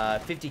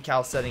 50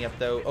 cal setting up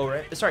though.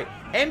 Oh, sorry,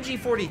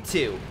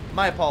 MG42.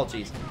 My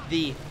apologies.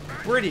 The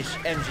British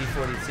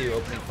MG42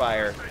 opening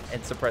fire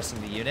and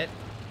suppressing the unit.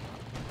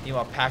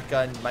 Meanwhile, pack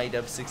gun might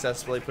have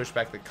successfully pushed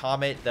back the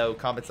Comet, though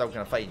Comet's not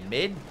going to fight in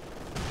mid.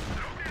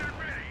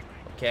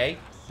 Okay,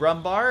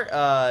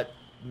 Brumbar.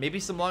 Maybe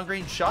some long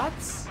range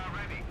shots.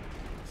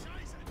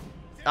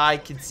 I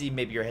can see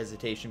maybe your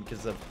hesitation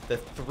because of the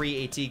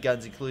 3 AT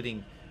guns,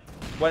 including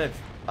one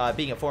of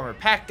being a former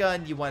pack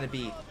gun. You want to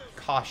be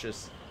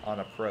cautious on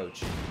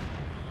approach.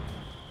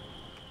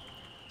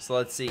 So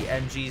let's see.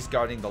 MG's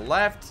guarding the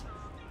left.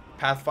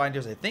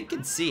 Pathfinders, I think,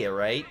 can see it,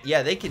 right?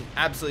 Yeah, they can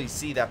absolutely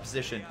see that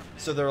position.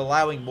 So they're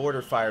allowing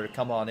mortar fire to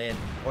come on in.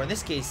 Or in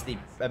this case, the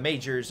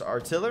Major's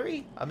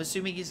artillery. I'm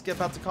assuming he's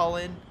about to call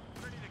in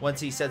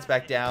once he sets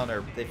back down,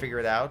 or they figure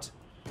it out.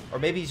 Or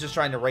maybe he's just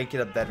trying to rank it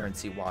up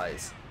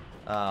veterancy-wise.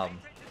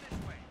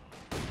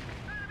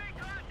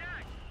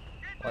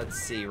 Let's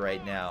see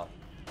right now.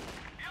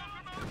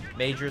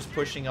 Major's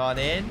pushing on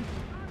in.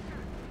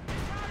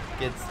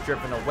 Gets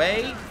driven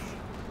away.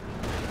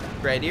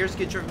 Grenadiers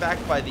get driven back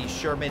by the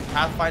Sherman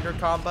Pathfinder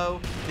combo.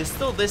 There's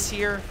still this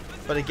here,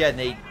 but again,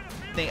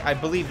 I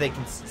believe they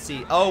can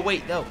see. Oh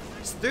wait, no.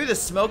 Through the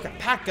smoke, a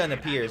pack gun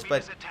appears,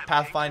 but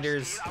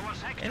Pathfinder's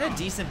in a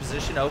decent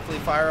position to hopefully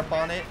fire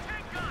upon it.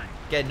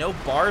 Again, no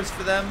bars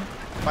for them.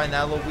 Find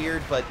that a little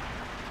weird, but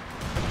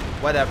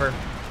whatever.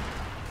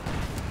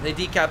 They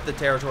decap the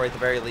territory at the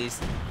very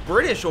least.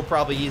 British will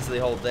probably easily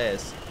hold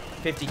this.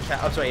 50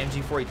 cal, I'm sorry,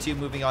 MG42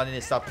 moving on in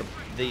to stop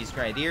these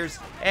Grenadiers.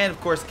 And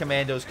of course,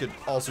 commandos could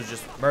also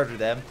just murder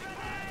them.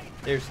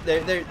 There's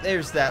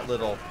that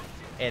little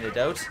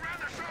antidote.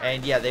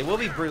 And yeah, they will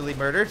be brutally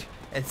murdered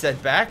and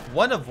sent back.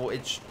 One of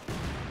which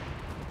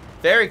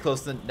very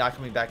close to not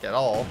coming back at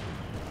all.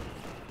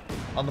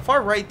 On the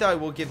far right, though, I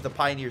will give the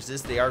Pioneers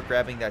this. They are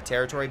grabbing that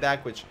territory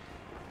back, which...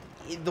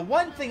 The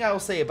one thing I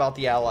will say about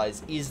the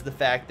Allies is the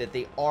fact that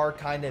they are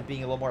kind of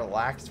being a little more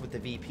lax with the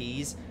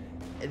VPs.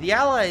 The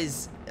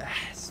Allies...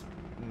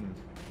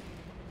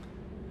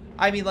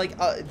 I mean, like,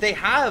 they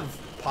have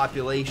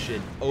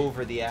population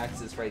over the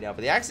Axis right now,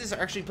 but the Axis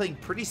are actually playing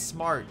pretty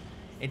smart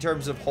in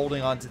terms of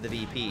holding on to the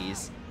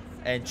VPs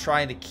and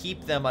trying to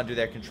keep them under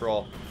their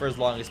control for as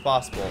long as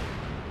possible.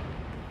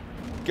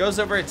 Goes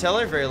over a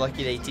Tiller, very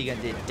lucky that AT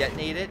gun did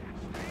detonate it.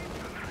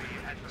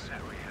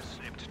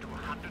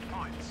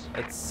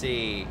 Let's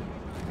see.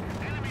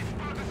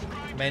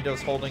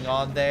 Commando's holding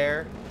on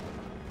there.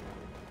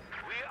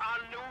 We are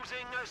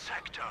losing a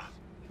sector.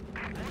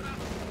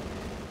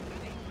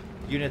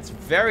 Unit's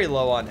very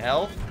low on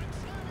health.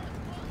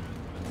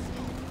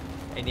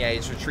 And yeah,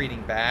 he's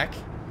retreating back.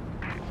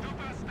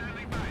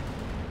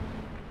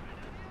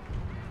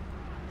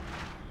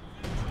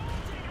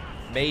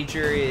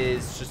 Major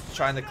is just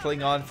trying to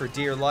cling on for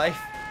dear life.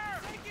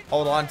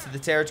 Hold on to the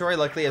territory.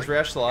 Luckily, as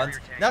echelons.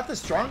 Not the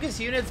strongest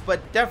units, but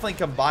definitely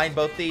combined.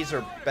 Both these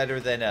are better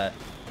than a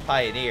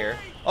Pioneer.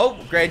 Oh,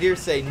 Grenadiers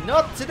say,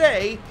 not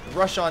today.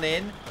 Rush on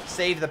in.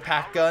 Save the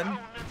pack gun.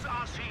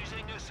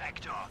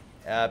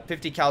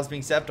 50 cals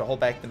being set up to hold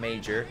back the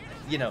Major.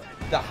 You know,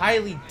 the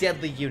highly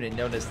deadly unit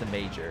known as the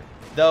Major.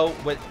 Though,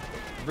 what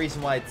the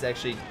reason why it's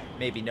actually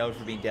maybe known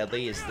for being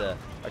deadly is the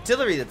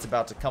artillery that's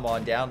about to come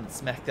on down and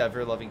smack the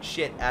ever-loving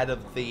shit out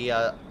of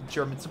the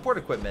German support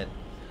equipment.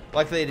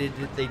 Luckily,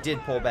 they did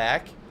pull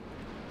back.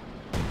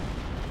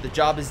 The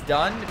job is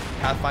done.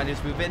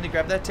 Pathfinders move in to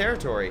grab that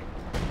territory.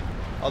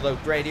 Although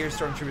Grenadiers,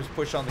 Stormtroopers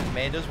push on the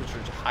Commandos, which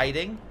are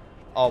hiding.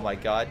 Oh my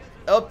god.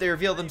 Oh, they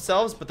reveal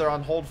themselves, but they're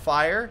on hold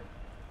fire.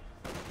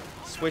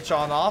 Switch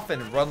on off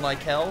and run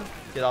like hell.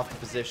 Get off the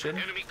position.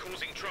 Enemy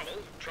causing trouble,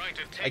 trying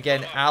to take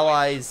Again,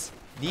 Allies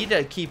need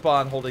to keep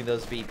on holding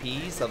those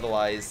VPs,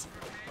 otherwise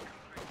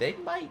they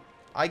might...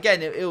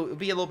 Again, it'll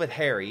be a little bit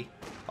hairy.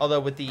 Although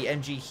with the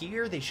MG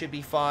here, they should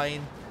be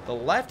fine. The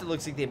left, it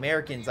looks like the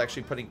Americans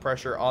actually putting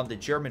pressure on the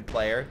German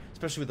player,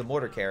 especially with the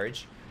mortar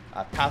carriage.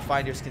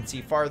 Pathfinders can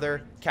see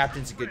farther.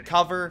 Captain's a good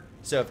cover,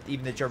 so if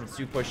even the Germans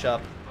do push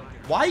up.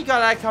 Why you got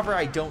that cover,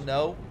 I don't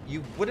know.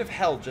 You would have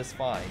held just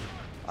fine.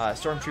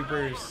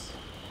 Stormtroopers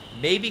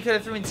maybe could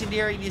have threw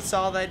incendiary and you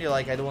saw that and you're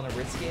like, I don't want to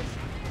risk it.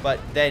 But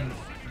then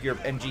your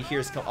MG here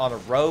is on a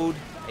road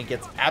and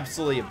gets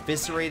absolutely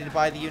eviscerated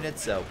by the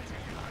units, so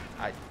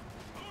a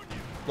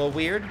little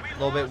weird, a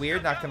little bit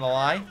weird, not gonna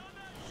lie.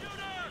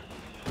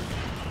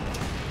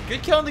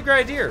 Good kill on the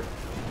Grenadier.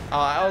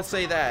 I'll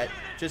say that.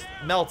 Just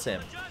melts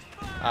him.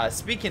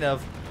 Speaking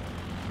of,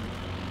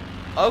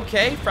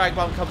 okay, frag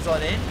bomb comes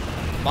on in.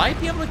 Might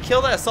be able to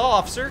kill that assault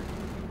officer.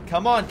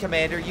 Come on,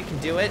 Commander, you can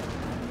do it.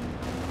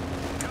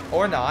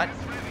 Or not.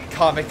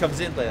 Comet comes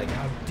in like,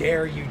 how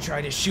dare you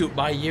try to shoot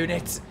my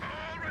units?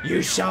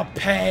 You shall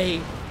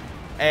pay.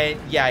 And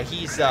yeah,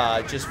 he's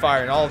just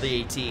firing all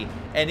the AT.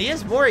 And he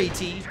has more AT,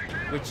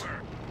 which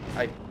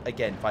I,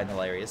 again, find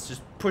hilarious.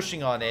 Just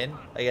pushing on in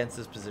against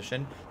this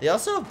position. They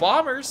also have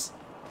bombers.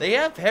 They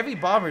have heavy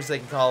bombers they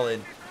can call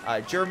in.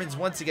 Germans,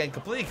 once again,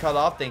 completely cut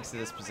off thanks to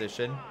this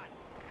position.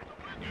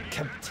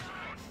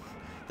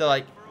 They're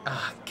like,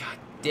 ah, oh, god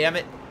damn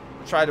it.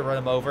 Try to run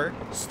him over.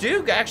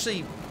 Stug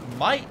actually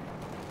might,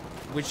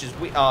 which is,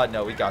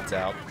 no, we got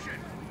out.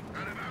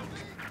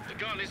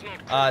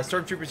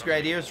 Stormtroopers,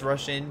 Grenadiers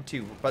rush in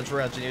to bunch of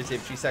engineers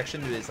infantry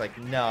section. It's like,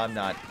 no, I'm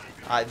not.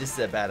 This is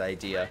a bad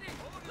idea.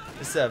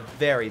 This is a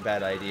very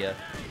bad idea.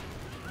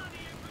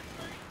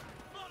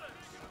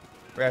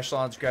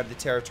 Echelons grab the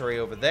territory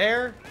over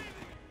there.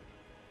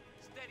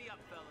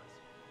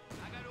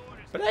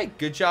 But hey,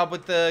 good job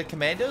with the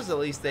commandos. At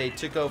least they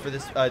took over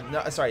this.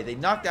 No, sorry, they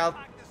knocked out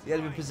the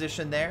enemy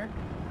position there.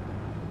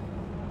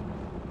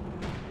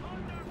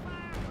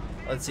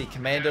 Let's see,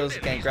 commandos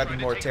again grabbing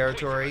more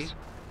territory.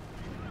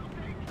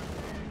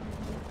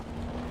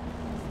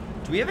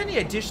 Do we have any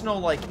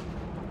additional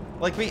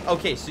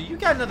okay, so you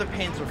got another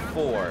Panzer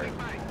IV.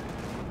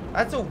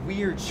 That's a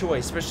weird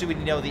choice, especially when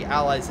you know the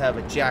Allies have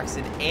a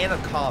Jackson and a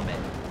Comet.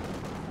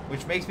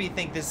 Which makes me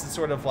think this is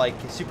sort of like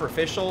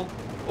superficial.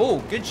 Oh,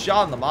 good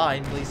shot on the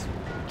mine. At least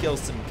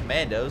kills some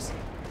commandos.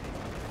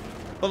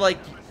 But like,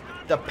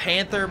 the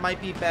Panther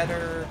might be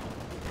better.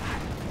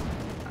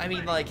 I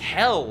mean, like,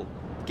 hell,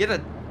 get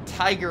a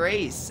Tiger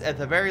Ace. At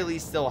the very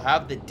least, they'll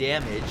have the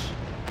damage.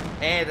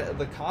 And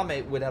the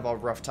Comet would have a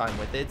rough time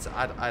with it. So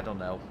I don't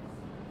know.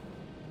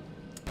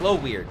 A little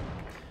weird.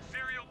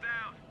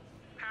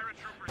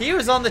 He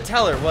was on the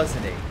teller,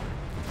 wasn't he?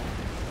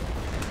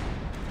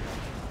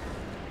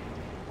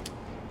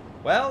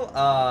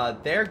 Well,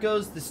 there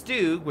goes the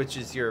Stug, which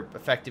is your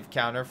effective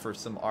counter for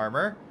some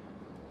armor.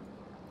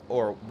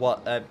 Or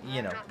what,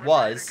 you know,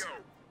 was.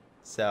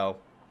 So,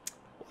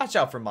 watch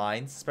out for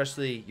mines,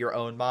 especially your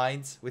own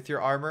mines with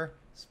your armor.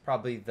 It's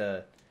probably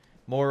the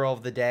moral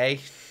of the day.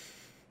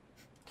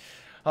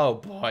 Oh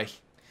boy.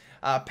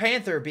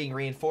 Panther being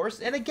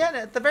reinforced. And again,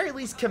 at the very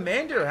least,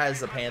 Commander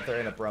has a Panther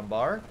and a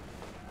Brumbar.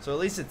 So at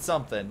least it's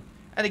something.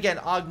 And again,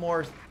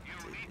 Ogmore,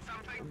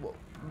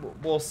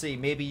 we'll see.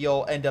 Maybe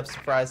you'll end up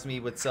surprising me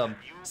with some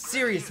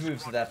serious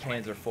moves with that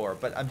Panzer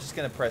IV. But I'm just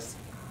going to press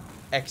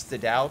X to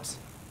doubt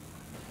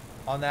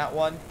on that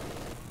one.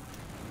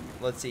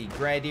 Let's see.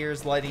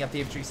 Grenadiers lighting up the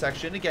infantry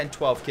section. Again,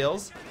 12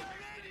 kills.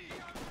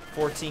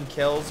 14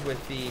 kills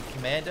with the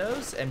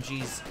commandos.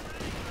 MG's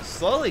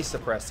slowly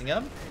suppressing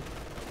them.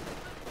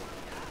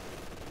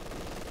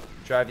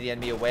 Driving the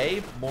enemy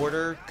away.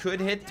 Mortar could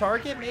hit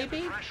target,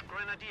 maybe?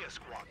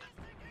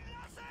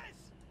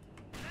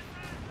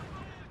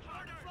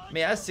 I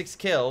mean, it has 6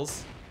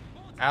 kills.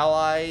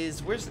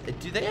 Allies,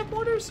 do they have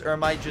mortars? Or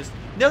am I just...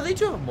 No, they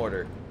do have a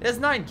mortar. It has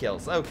 9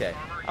 kills. Okay.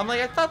 I'm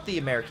like, I thought the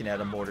American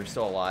had a mortar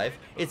still alive.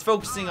 It's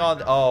focusing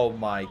on... Oh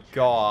my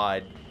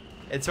god.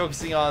 It's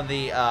focusing on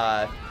the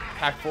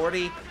Pack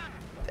 40.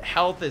 The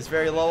health is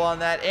very low on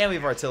that. And we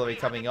have artillery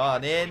coming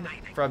on in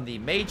from the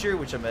Major,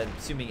 which I'm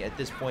assuming at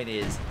this point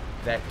is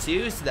Vec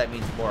 2. So that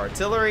means more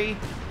artillery,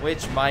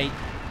 which might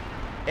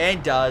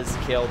and does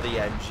kill the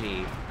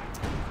MG.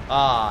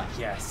 Ah,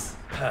 yes.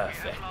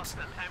 Perfect.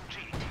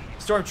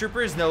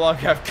 Stormtroopers no longer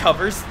have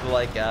covers.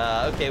 Like,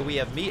 okay, we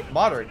have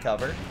moderate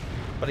cover.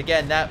 But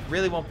again, that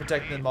really won't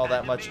protect them all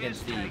that much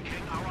against the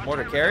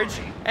mortar carriage.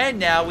 And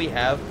now we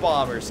have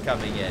bombers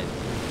coming in.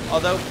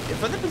 Although,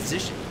 for the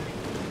position,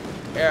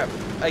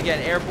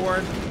 again,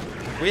 airborne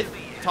with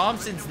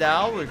Thompsons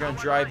now. We're going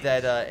to drive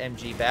that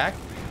MG back.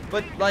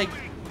 But, like,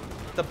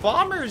 the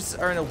bombers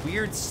are in a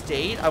weird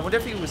state. I wonder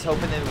if he was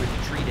hoping they would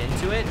retreat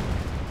into it.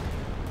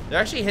 They're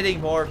actually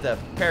hitting more of the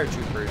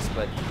paratroopers,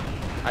 but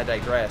I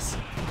digress.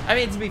 I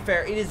mean, to be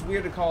fair, it is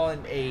weird to call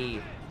in a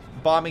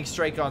bombing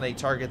strike on a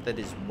target that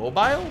is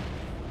mobile.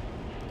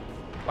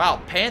 Wow,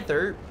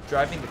 Panther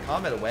driving the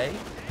Comet away.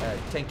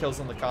 10 kills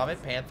on the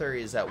Comet. Panther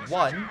is at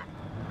 1.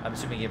 I'm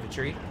assuming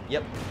infantry.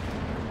 Yep.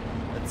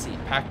 Let's see.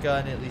 Pack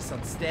gun at least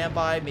on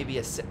standby. Maybe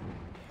a...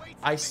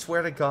 I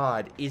swear to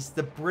God, is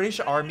the British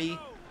Army...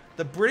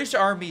 The British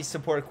Army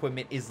support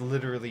equipment is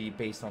literally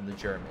based on the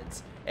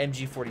Germans.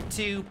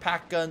 MG42,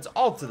 pack guns,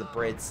 all to the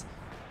Brits.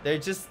 They're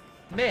just...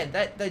 Man,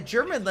 that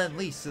German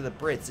Lend-Lease to the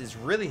Brits is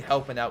really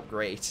helping out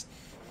great.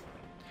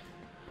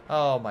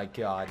 Oh my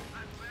God.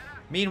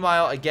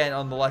 Meanwhile, again,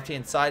 on the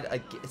left-hand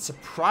side,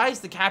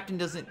 surprised the captain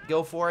doesn't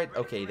go for it.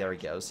 Okay, there he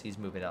goes. He's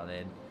moving on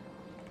in.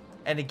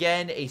 And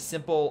again, a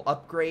simple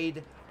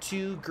upgrade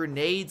to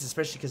grenades,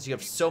 especially because you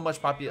have so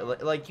much popular...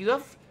 Like, you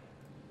have...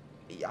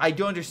 I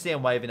don't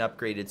understand why I haven't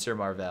upgraded Sir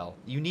Marvel.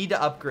 You need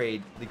to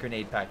upgrade the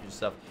grenade package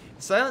stuff.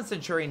 The Silent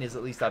Centurion is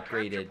at least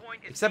upgraded.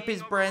 Except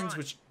his Brens,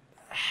 which...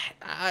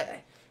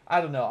 I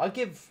don't know. I'll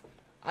give...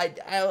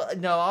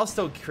 No, I'll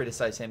still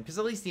criticize him, because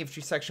at least the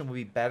infantry section will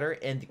be better,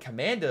 and the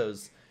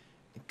commandos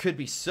could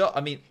be so... I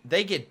mean,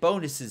 they get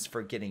bonuses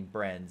for getting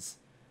Brens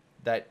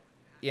that,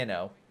 you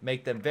know,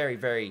 make them very,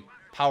 very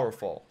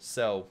powerful.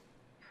 So,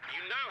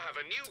 You now have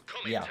a new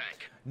comment yeah.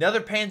 tank.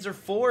 Another Panzer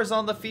IV is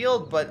on the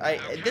field, but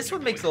this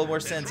one makes a little more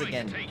sense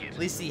again. At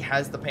least he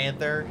has the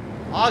Panther.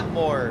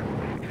 Ogmore,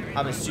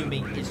 I'm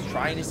assuming, is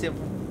trying to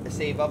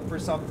save up for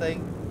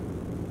something.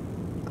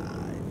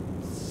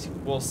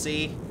 We'll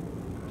see.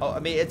 Oh,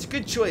 I mean, it's a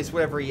good choice.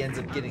 Whatever he ends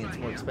up getting, it's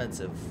more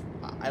expensive.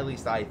 At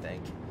least I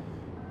think.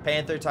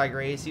 Panther,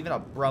 Tiger Ace, even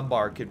a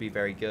Brumbar could be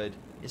very good.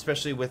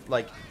 Especially with,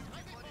 like...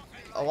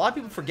 A lot of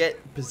people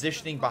forget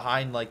positioning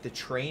behind, like, the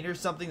train or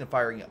something and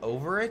firing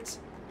over it.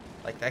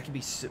 Like, that could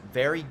be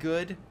very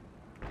good.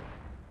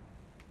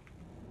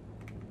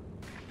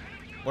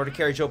 Mortar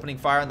carriage opening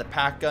fire on the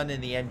pack gun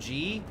and the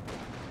MG.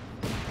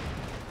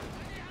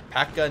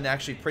 Pack gun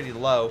actually pretty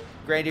low.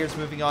 Grenadiers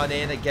moving on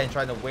in. Again,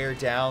 trying to wear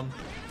down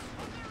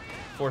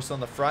force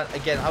on the front.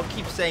 Again, I'll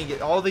keep saying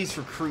it. All these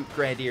recruit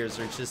Grenadiers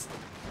are just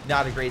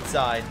not a great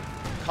sign.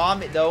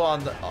 Comet, though,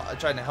 on the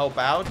trying to help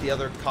out. The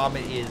other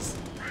Comet is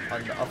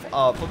on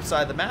the flip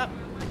side of the map.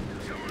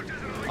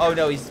 Oh,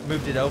 no, he's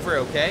moved it over.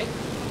 Okay.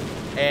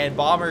 And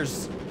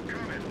bombers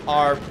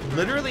are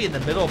literally in the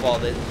middle of all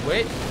this.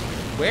 Wait,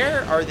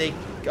 where are they?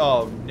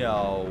 Oh,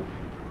 no.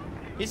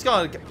 He's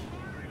gone.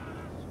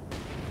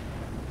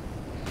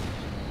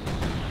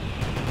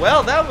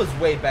 Well, that was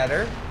way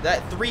better.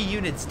 That 3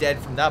 units dead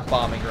from that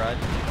bombing run.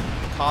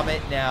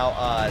 Comet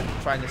now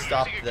trying to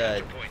stop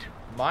the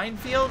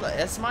minefield,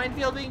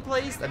 S-minefield being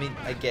placed. I mean,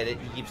 I get it.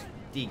 He keeps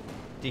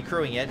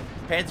decrewing it.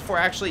 Panzer IV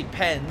actually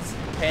pens.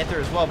 Panther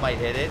as well might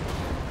hit it.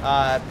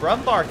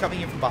 Brumbar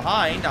coming in from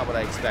behind, not what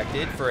I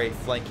expected for a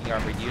flanking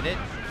armored unit.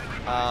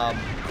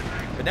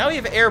 But now we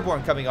have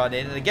Airborne coming on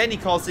in, and again he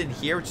calls in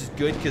here, which is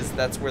good because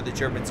that's where the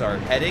Germans are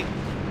heading.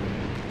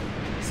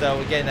 So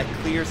again, that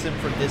clears him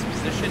from this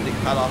position to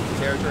cut off the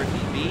territory if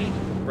need be.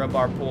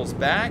 Brumbar pulls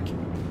back.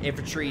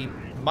 Infantry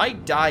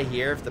might die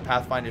here if the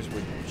Pathfinders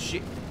would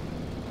shoot.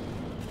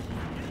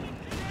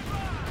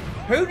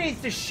 Who needs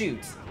to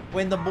shoot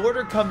when the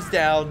mortar comes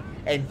down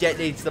and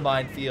detonates the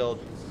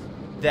minefield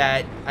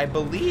that I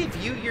believe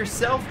you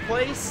yourself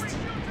placed?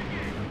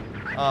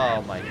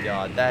 Oh my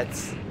God,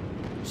 that's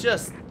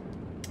just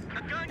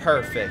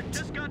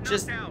perfect.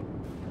 Just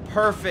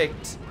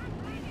perfect.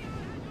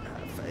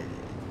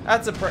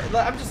 That's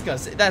I'm just gonna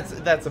say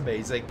that's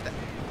amazing.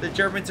 The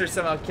Germans are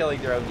somehow killing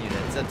their own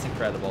units. That's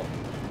incredible.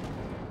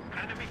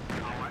 Enemy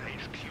power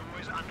HQ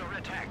is under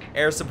attack.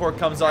 Air support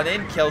comes on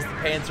in, kills the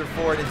Panzer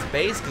IV in its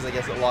base because I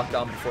guess it locked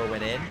on before it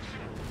went in.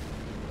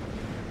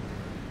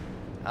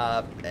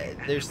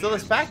 There's still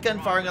this back gun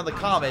firing on the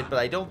Comet, but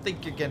I don't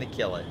think you're gonna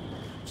kill it.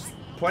 Just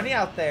pointing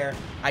out there,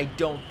 I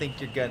don't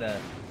think you're gonna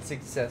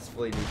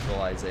successfully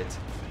neutralize it.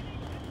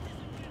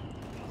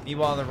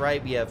 Meanwhile, on the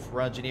right, we have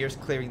engineers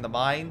clearing the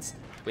mines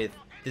with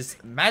this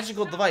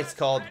magical device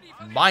called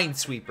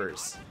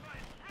Minesweepers.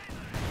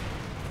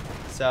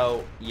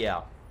 So,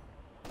 yeah.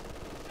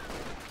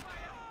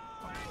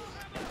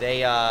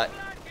 They at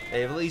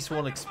least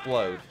won't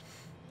explode.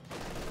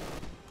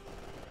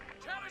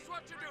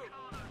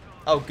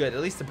 Oh, good.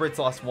 At least the Brits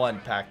lost 1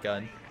 pack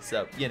gun.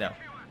 So, you know.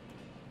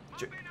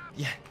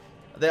 Yeah.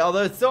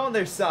 Although it's still on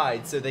their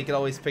side, so they can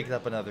always pick it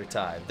up another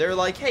time. They're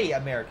like, hey,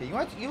 America, you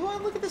want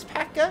to look at this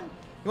pack gun?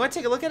 You want to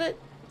take a look at it?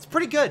 It's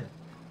pretty good.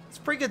 It's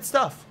pretty good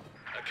stuff.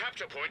 A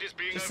capture point is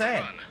being Just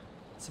saying.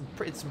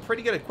 overrun. It's some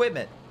pretty good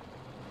equipment.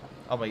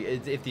 Oh my,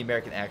 if the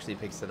American actually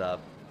picks it up.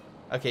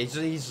 Okay,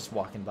 he's just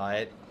walking by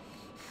it.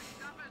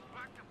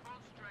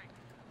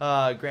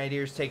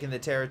 Grenadiers taking the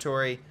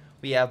territory.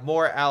 We have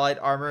more Allied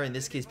armor, in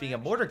this case being a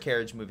mortar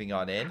carriage moving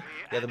on in.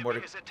 The other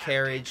mortar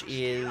carriage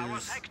is...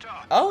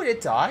 Oh, did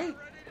it die?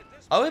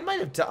 Oh, it might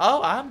have died.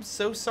 Oh, I'm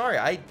so sorry.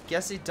 I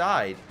guess it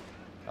died.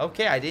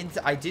 Okay, I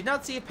did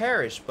not see it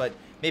perish, but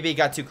maybe it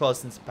got too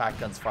close and some pack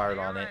guns fired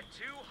on it.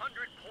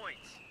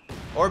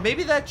 Or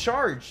maybe that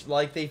charge,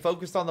 like they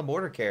focused on the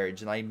mortar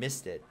carriage and I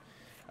missed it.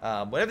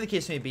 Whatever the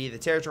case may be, the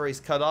territory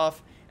is cut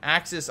off.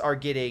 Axis are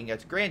getting a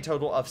grand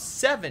total of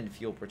 7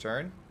 fuel per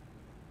turn.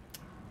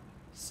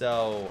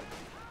 So,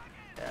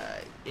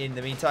 in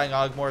the meantime,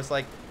 Ogmore's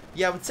like,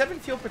 yeah, with 7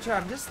 fuel per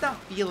turn, I'm just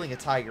not feeling a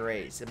Tiger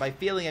Ace. And by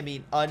feeling, I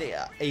mean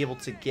unable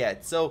to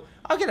get. So,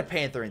 I'll get a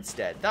Panther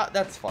instead.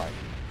 That's fine.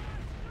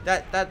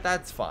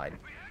 That's fine.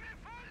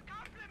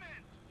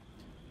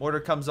 Mortar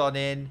comes on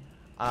in.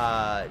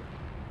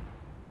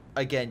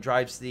 Again,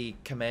 drives the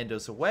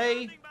commandos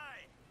away.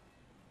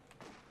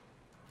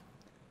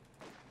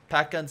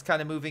 Pack gun's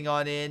kind of moving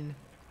on in.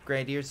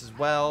 Grenadiers as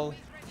well.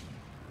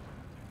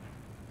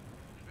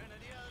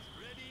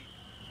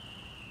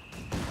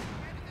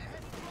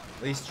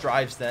 At least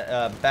drives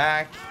the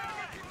back.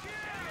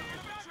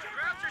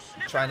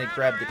 Trying to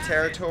grab the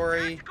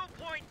territory.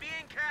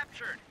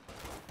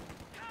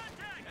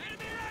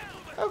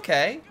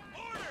 Okay.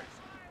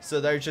 So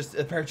they're just,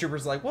 the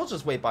paratroopers like, we'll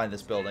just wait behind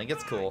this building.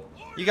 It's cool.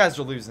 You guys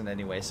are losing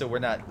anyway, so we're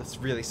not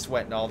really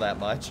sweating all that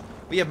much.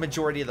 We have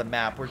majority of the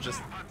map. We're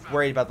just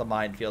worried about the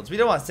minefields. We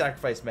don't want to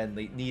sacrifice men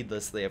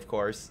needlessly, of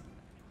course.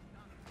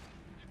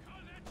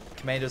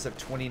 Commandos have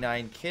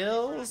 29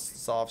 kills.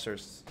 This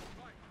officers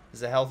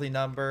is a healthy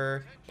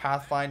number.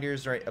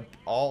 Pathfinders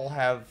all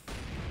have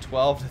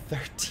 12 to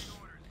 13.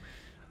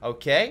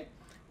 Okay.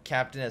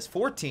 Captain has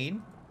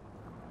 14.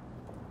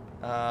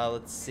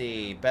 Let's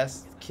see.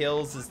 Best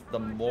kills is the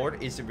mortar.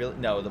 Is it really?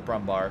 No, the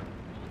Brumbar.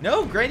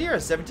 No, Grenadier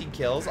has 17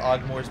 kills.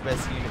 Ogmore's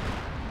best unit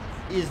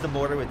is the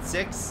mortar with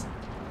 6.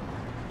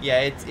 Yeah,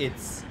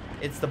 it's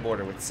the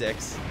mortar with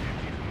 6.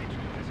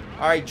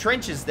 Alright,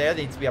 trenches there.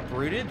 They need to be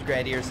uprooted.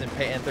 Grenadiers and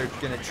Panther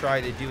are going to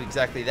try to do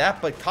exactly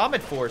that. But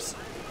Comet Force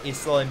is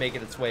slowly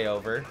making its way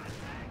over.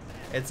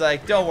 It's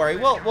like, don't worry.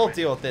 We'll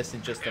deal with this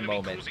in just a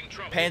moment.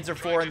 Panzer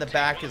IV in the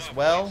back as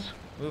well.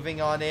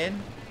 Moving on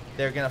in.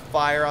 They're going to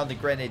fire on the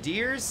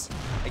Grenadiers.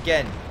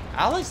 Again,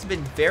 Allies have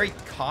been very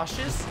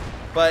cautious.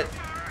 But,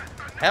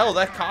 hell,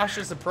 that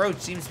cautious approach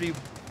seems to be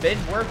been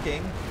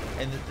working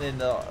in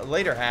the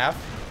later half.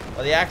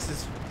 Well, the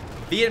Axis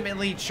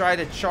vehemently try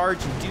to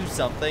charge and do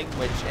something,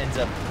 which ends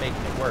up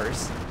making it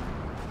worse.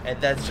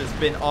 And that's just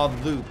been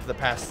on loop the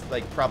past,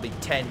 like, probably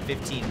 10,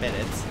 15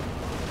 minutes.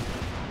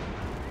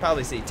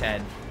 Probably say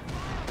 10.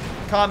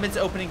 Comets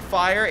opening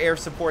fire. Air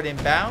support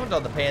inbound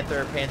on the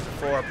Panther,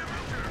 Panzer IV.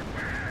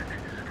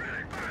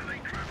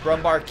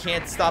 Brumbar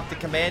can't stop the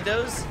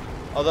commandos.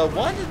 Although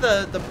one of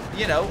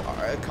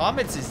the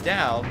Comets is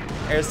down.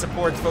 Air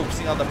support's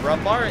focusing on the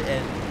Brumbar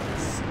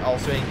and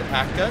also hitting the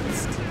pack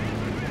guns.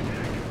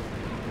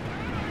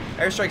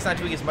 Airstrike's not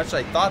doing as much as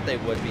I thought they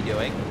would be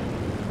doing.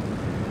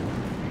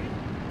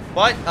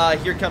 But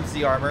here comes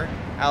the armor.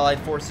 Allied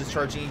forces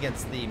charging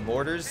against the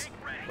mortars,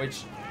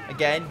 which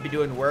again be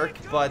doing work,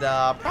 but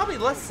probably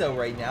less so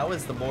right now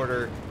as the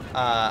mortar,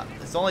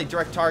 its only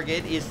direct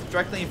target is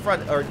directly in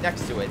front or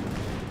next to it.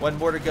 One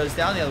mortar goes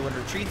down, the other one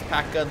retreats.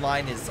 Pack gun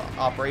line is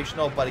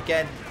operational, but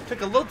again,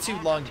 took a little too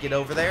long to get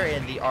over there,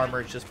 and the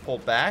armor just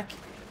pulled back.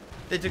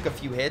 They took a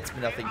few hits,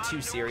 but nothing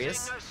too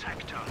serious.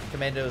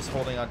 Commandos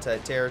holding onto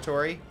that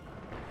territory.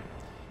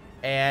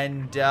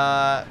 And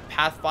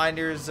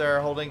Pathfinders are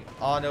holding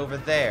on over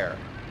there.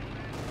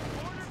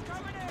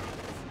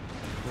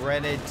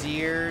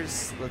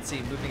 Grenadiers, let's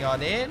see, moving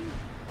on in.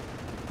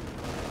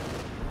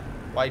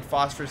 White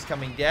Phosphorus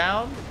coming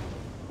down.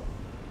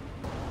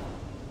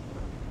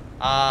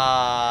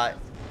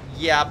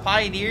 Yeah,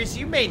 Pioneers,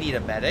 you may need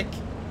a medic.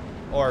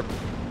 Or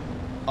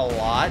a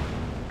lot.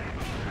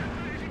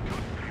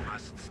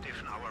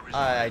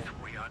 A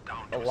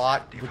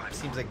lot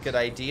seems like a good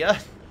idea.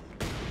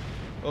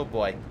 Oh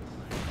boy.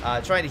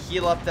 Trying to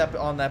heal up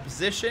on that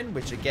position,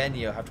 which again,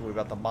 you have to worry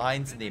about the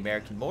mines and the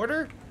American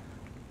mortar.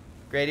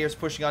 Grenadiers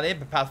pushing on in,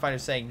 but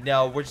Pathfinder's saying,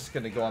 no, we're just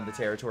going to go on the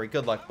territory.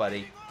 Good luck,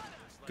 buddy.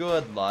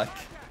 Good luck.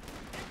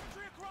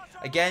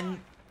 Again,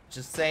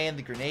 just saying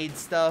the grenade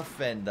stuff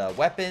and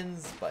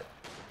weapons, but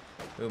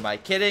who am I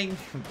kidding?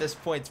 At this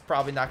point, it's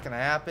probably not going to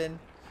happen.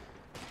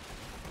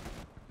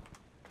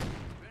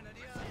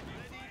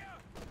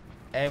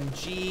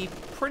 MG,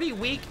 pretty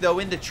weak, though,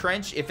 in the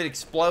trench. If it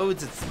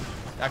explodes, it's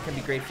not going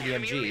to be great for the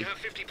MG.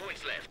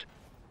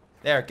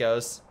 There it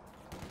goes.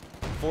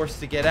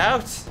 Forced to get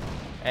out.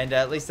 And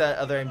at least that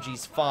other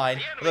MG's fine.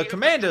 The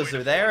commandos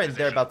are there, and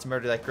they're about to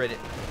murder that grenadier.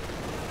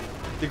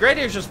 The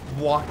grenadiers just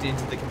walked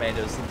into the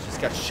commandos and just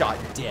got shot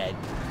dead.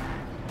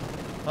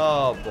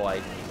 Oh,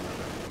 boy.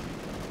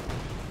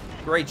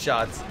 Great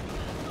shots.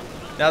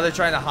 Now they're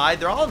trying to hide.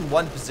 They're all in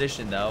one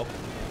position, though.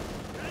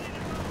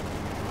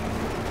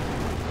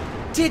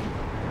 Did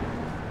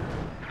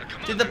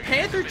the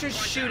Panther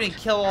just shoot and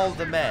kill all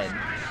the men?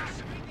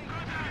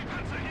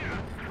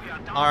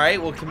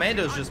 Alright, well,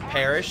 commandos just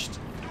perished.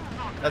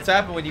 That's what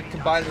happened when you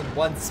combine them in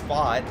one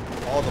spot,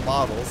 all the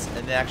models,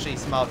 and they actually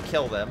somehow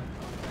kill them.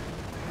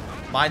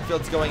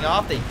 Minefields going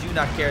off. They do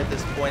not care at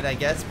this point, I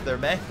guess, for their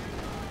men.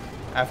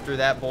 After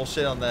that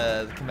bullshit on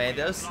the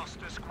commandos.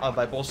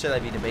 By bullshit, I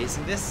mean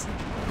amazingness.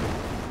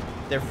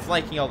 They're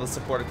flanking all the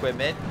support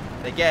equipment.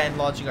 And again,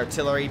 launching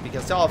artillery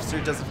because the officer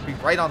doesn't be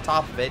right on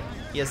top of it.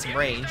 He has some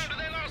range.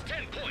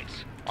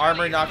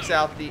 Armor knocks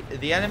out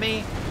the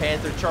enemy.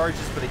 Panther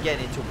charges, but again,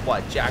 into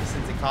what?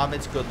 Jacksons and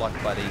Comets? Good luck,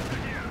 buddy.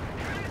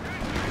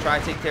 Try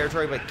to take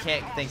territory, but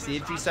can't thanks to the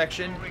infantry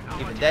section.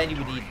 Even then, you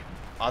would need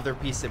other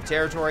pieces of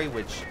territory,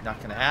 which not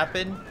going to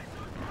happen.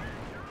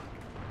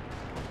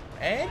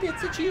 And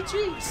it's a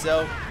GG.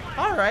 So,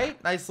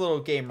 alright. Nice little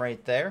game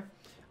right there.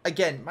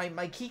 again,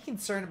 my key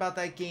concern about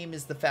that game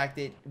is the fact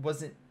that it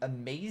wasn't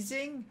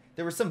amazing.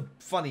 There were some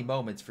funny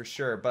moments for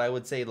sure, but I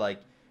would say,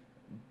 like,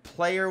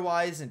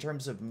 player-wise, in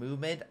terms of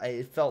movement,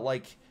 it felt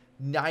like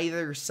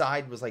neither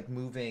side was, like,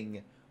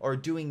 moving or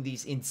doing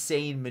these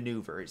insane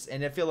maneuvers.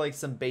 And I feel like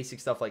some basic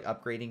stuff like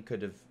upgrading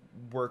could have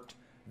worked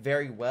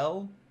very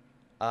well.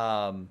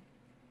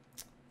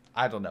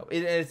 I don't know.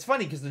 It's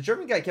funny because the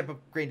German guy kept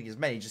upgrading his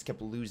men. He just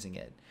kept losing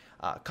it.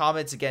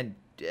 Comments, again,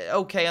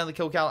 okay on the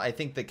kill count. I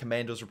think the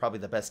commandos were probably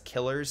the best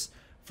killers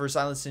for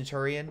Silent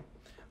Centurion.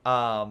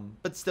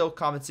 But still,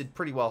 comments did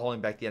pretty well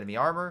holding back the enemy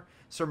armor.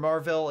 Sir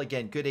Marvel,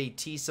 again, good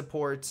AT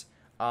support.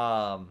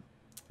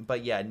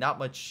 But yeah, not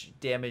much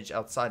damage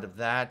outside of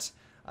that.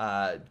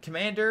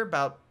 Commander,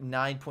 about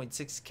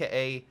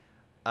 9.6k.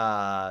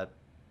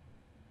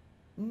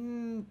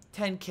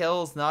 10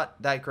 kills,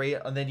 not that great.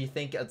 And then you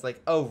think it's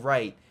like, oh,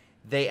 right,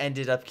 they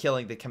ended up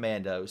killing the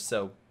commandos.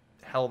 So,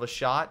 hell of a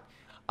shot.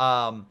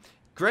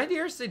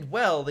 Grenadiers did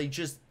well. They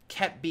just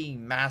kept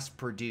being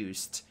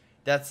mass-produced.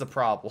 That's the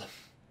problem.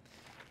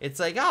 It's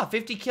like,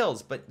 50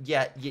 kills, but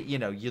yet, you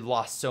know, you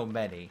lost so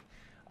many.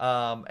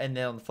 And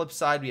then on the flip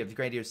side, we have the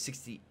Grenadiers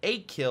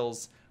 68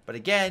 kills. But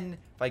again,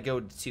 if I go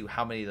to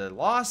how many they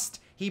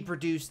lost, he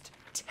produced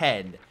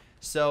 10.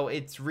 So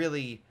it's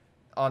really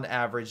on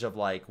average of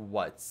like,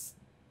 what,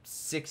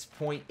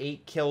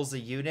 6.8 kills a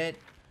unit.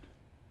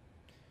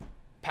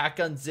 Pack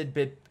guns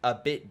did a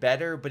bit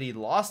better, but he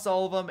lost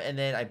all of them. And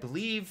then I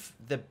believe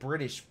the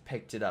British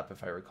picked it up,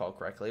 if I recall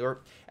correctly. Or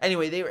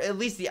anyway, they were, at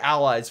least the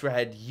Allies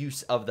had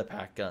use of the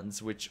pack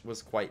guns, which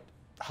was quite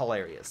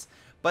hilarious.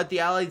 But the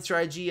Allied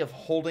strategy of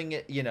holding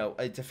it, you know,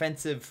 a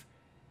defensive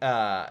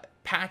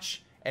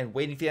patch and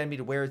waiting for the enemy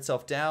to wear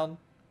itself down,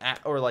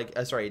 or like,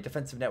 sorry, a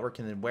defensive network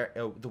and then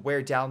the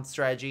wear down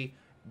strategy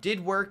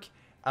did work.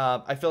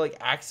 I feel like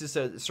Axis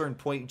at a certain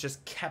point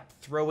just kept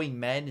throwing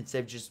men instead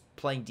of just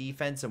playing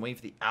defense and waiting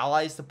for the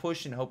Allies to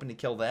push and hoping to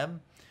kill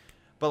them.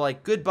 But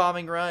like, good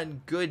bombing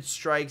run, good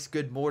strikes,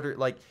 good mortar.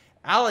 Like,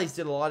 Allies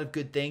did a lot of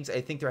good things.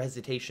 I think their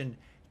hesitation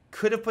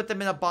could have put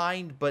them in a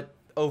bind, but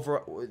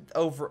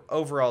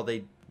overall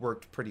they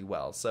worked pretty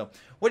well. So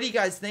what do you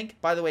guys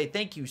think? By the way,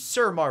 thank you,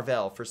 Sir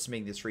Marvel, for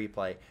submitting this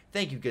replay.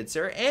 Thank you, good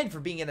sir, and for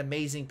being an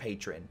amazing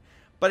patron.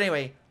 But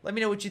anyway, let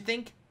me know what you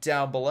think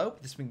down below.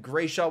 This has been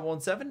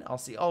greyshot17. I'll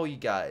see all you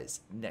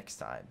guys next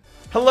time.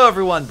 Hello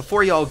everyone.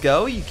 Before y'all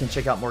go, you can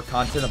check out more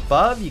content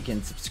above. You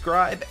can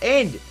subscribe,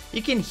 and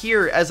you can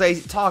hear as I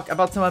talk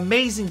about some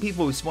amazing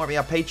people who support me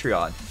on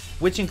Patreon,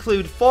 which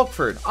include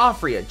Folkvard,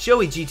 Aphyria,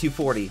 Joey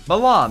G240,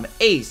 Milam,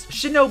 Ace,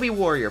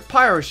 ShinobiWarrior,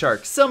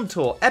 Pyroshark,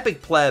 ShinobiToolx,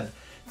 Epic Pleb.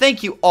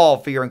 Thank you all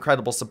for your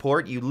incredible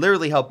support. You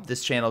literally help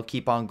this channel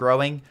keep on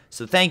growing,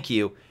 so thank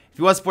you. If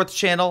you want to support the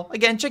channel,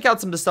 again, check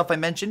out some of the stuff I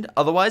mentioned.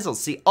 Otherwise, I'll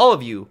see all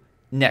of you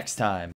next time.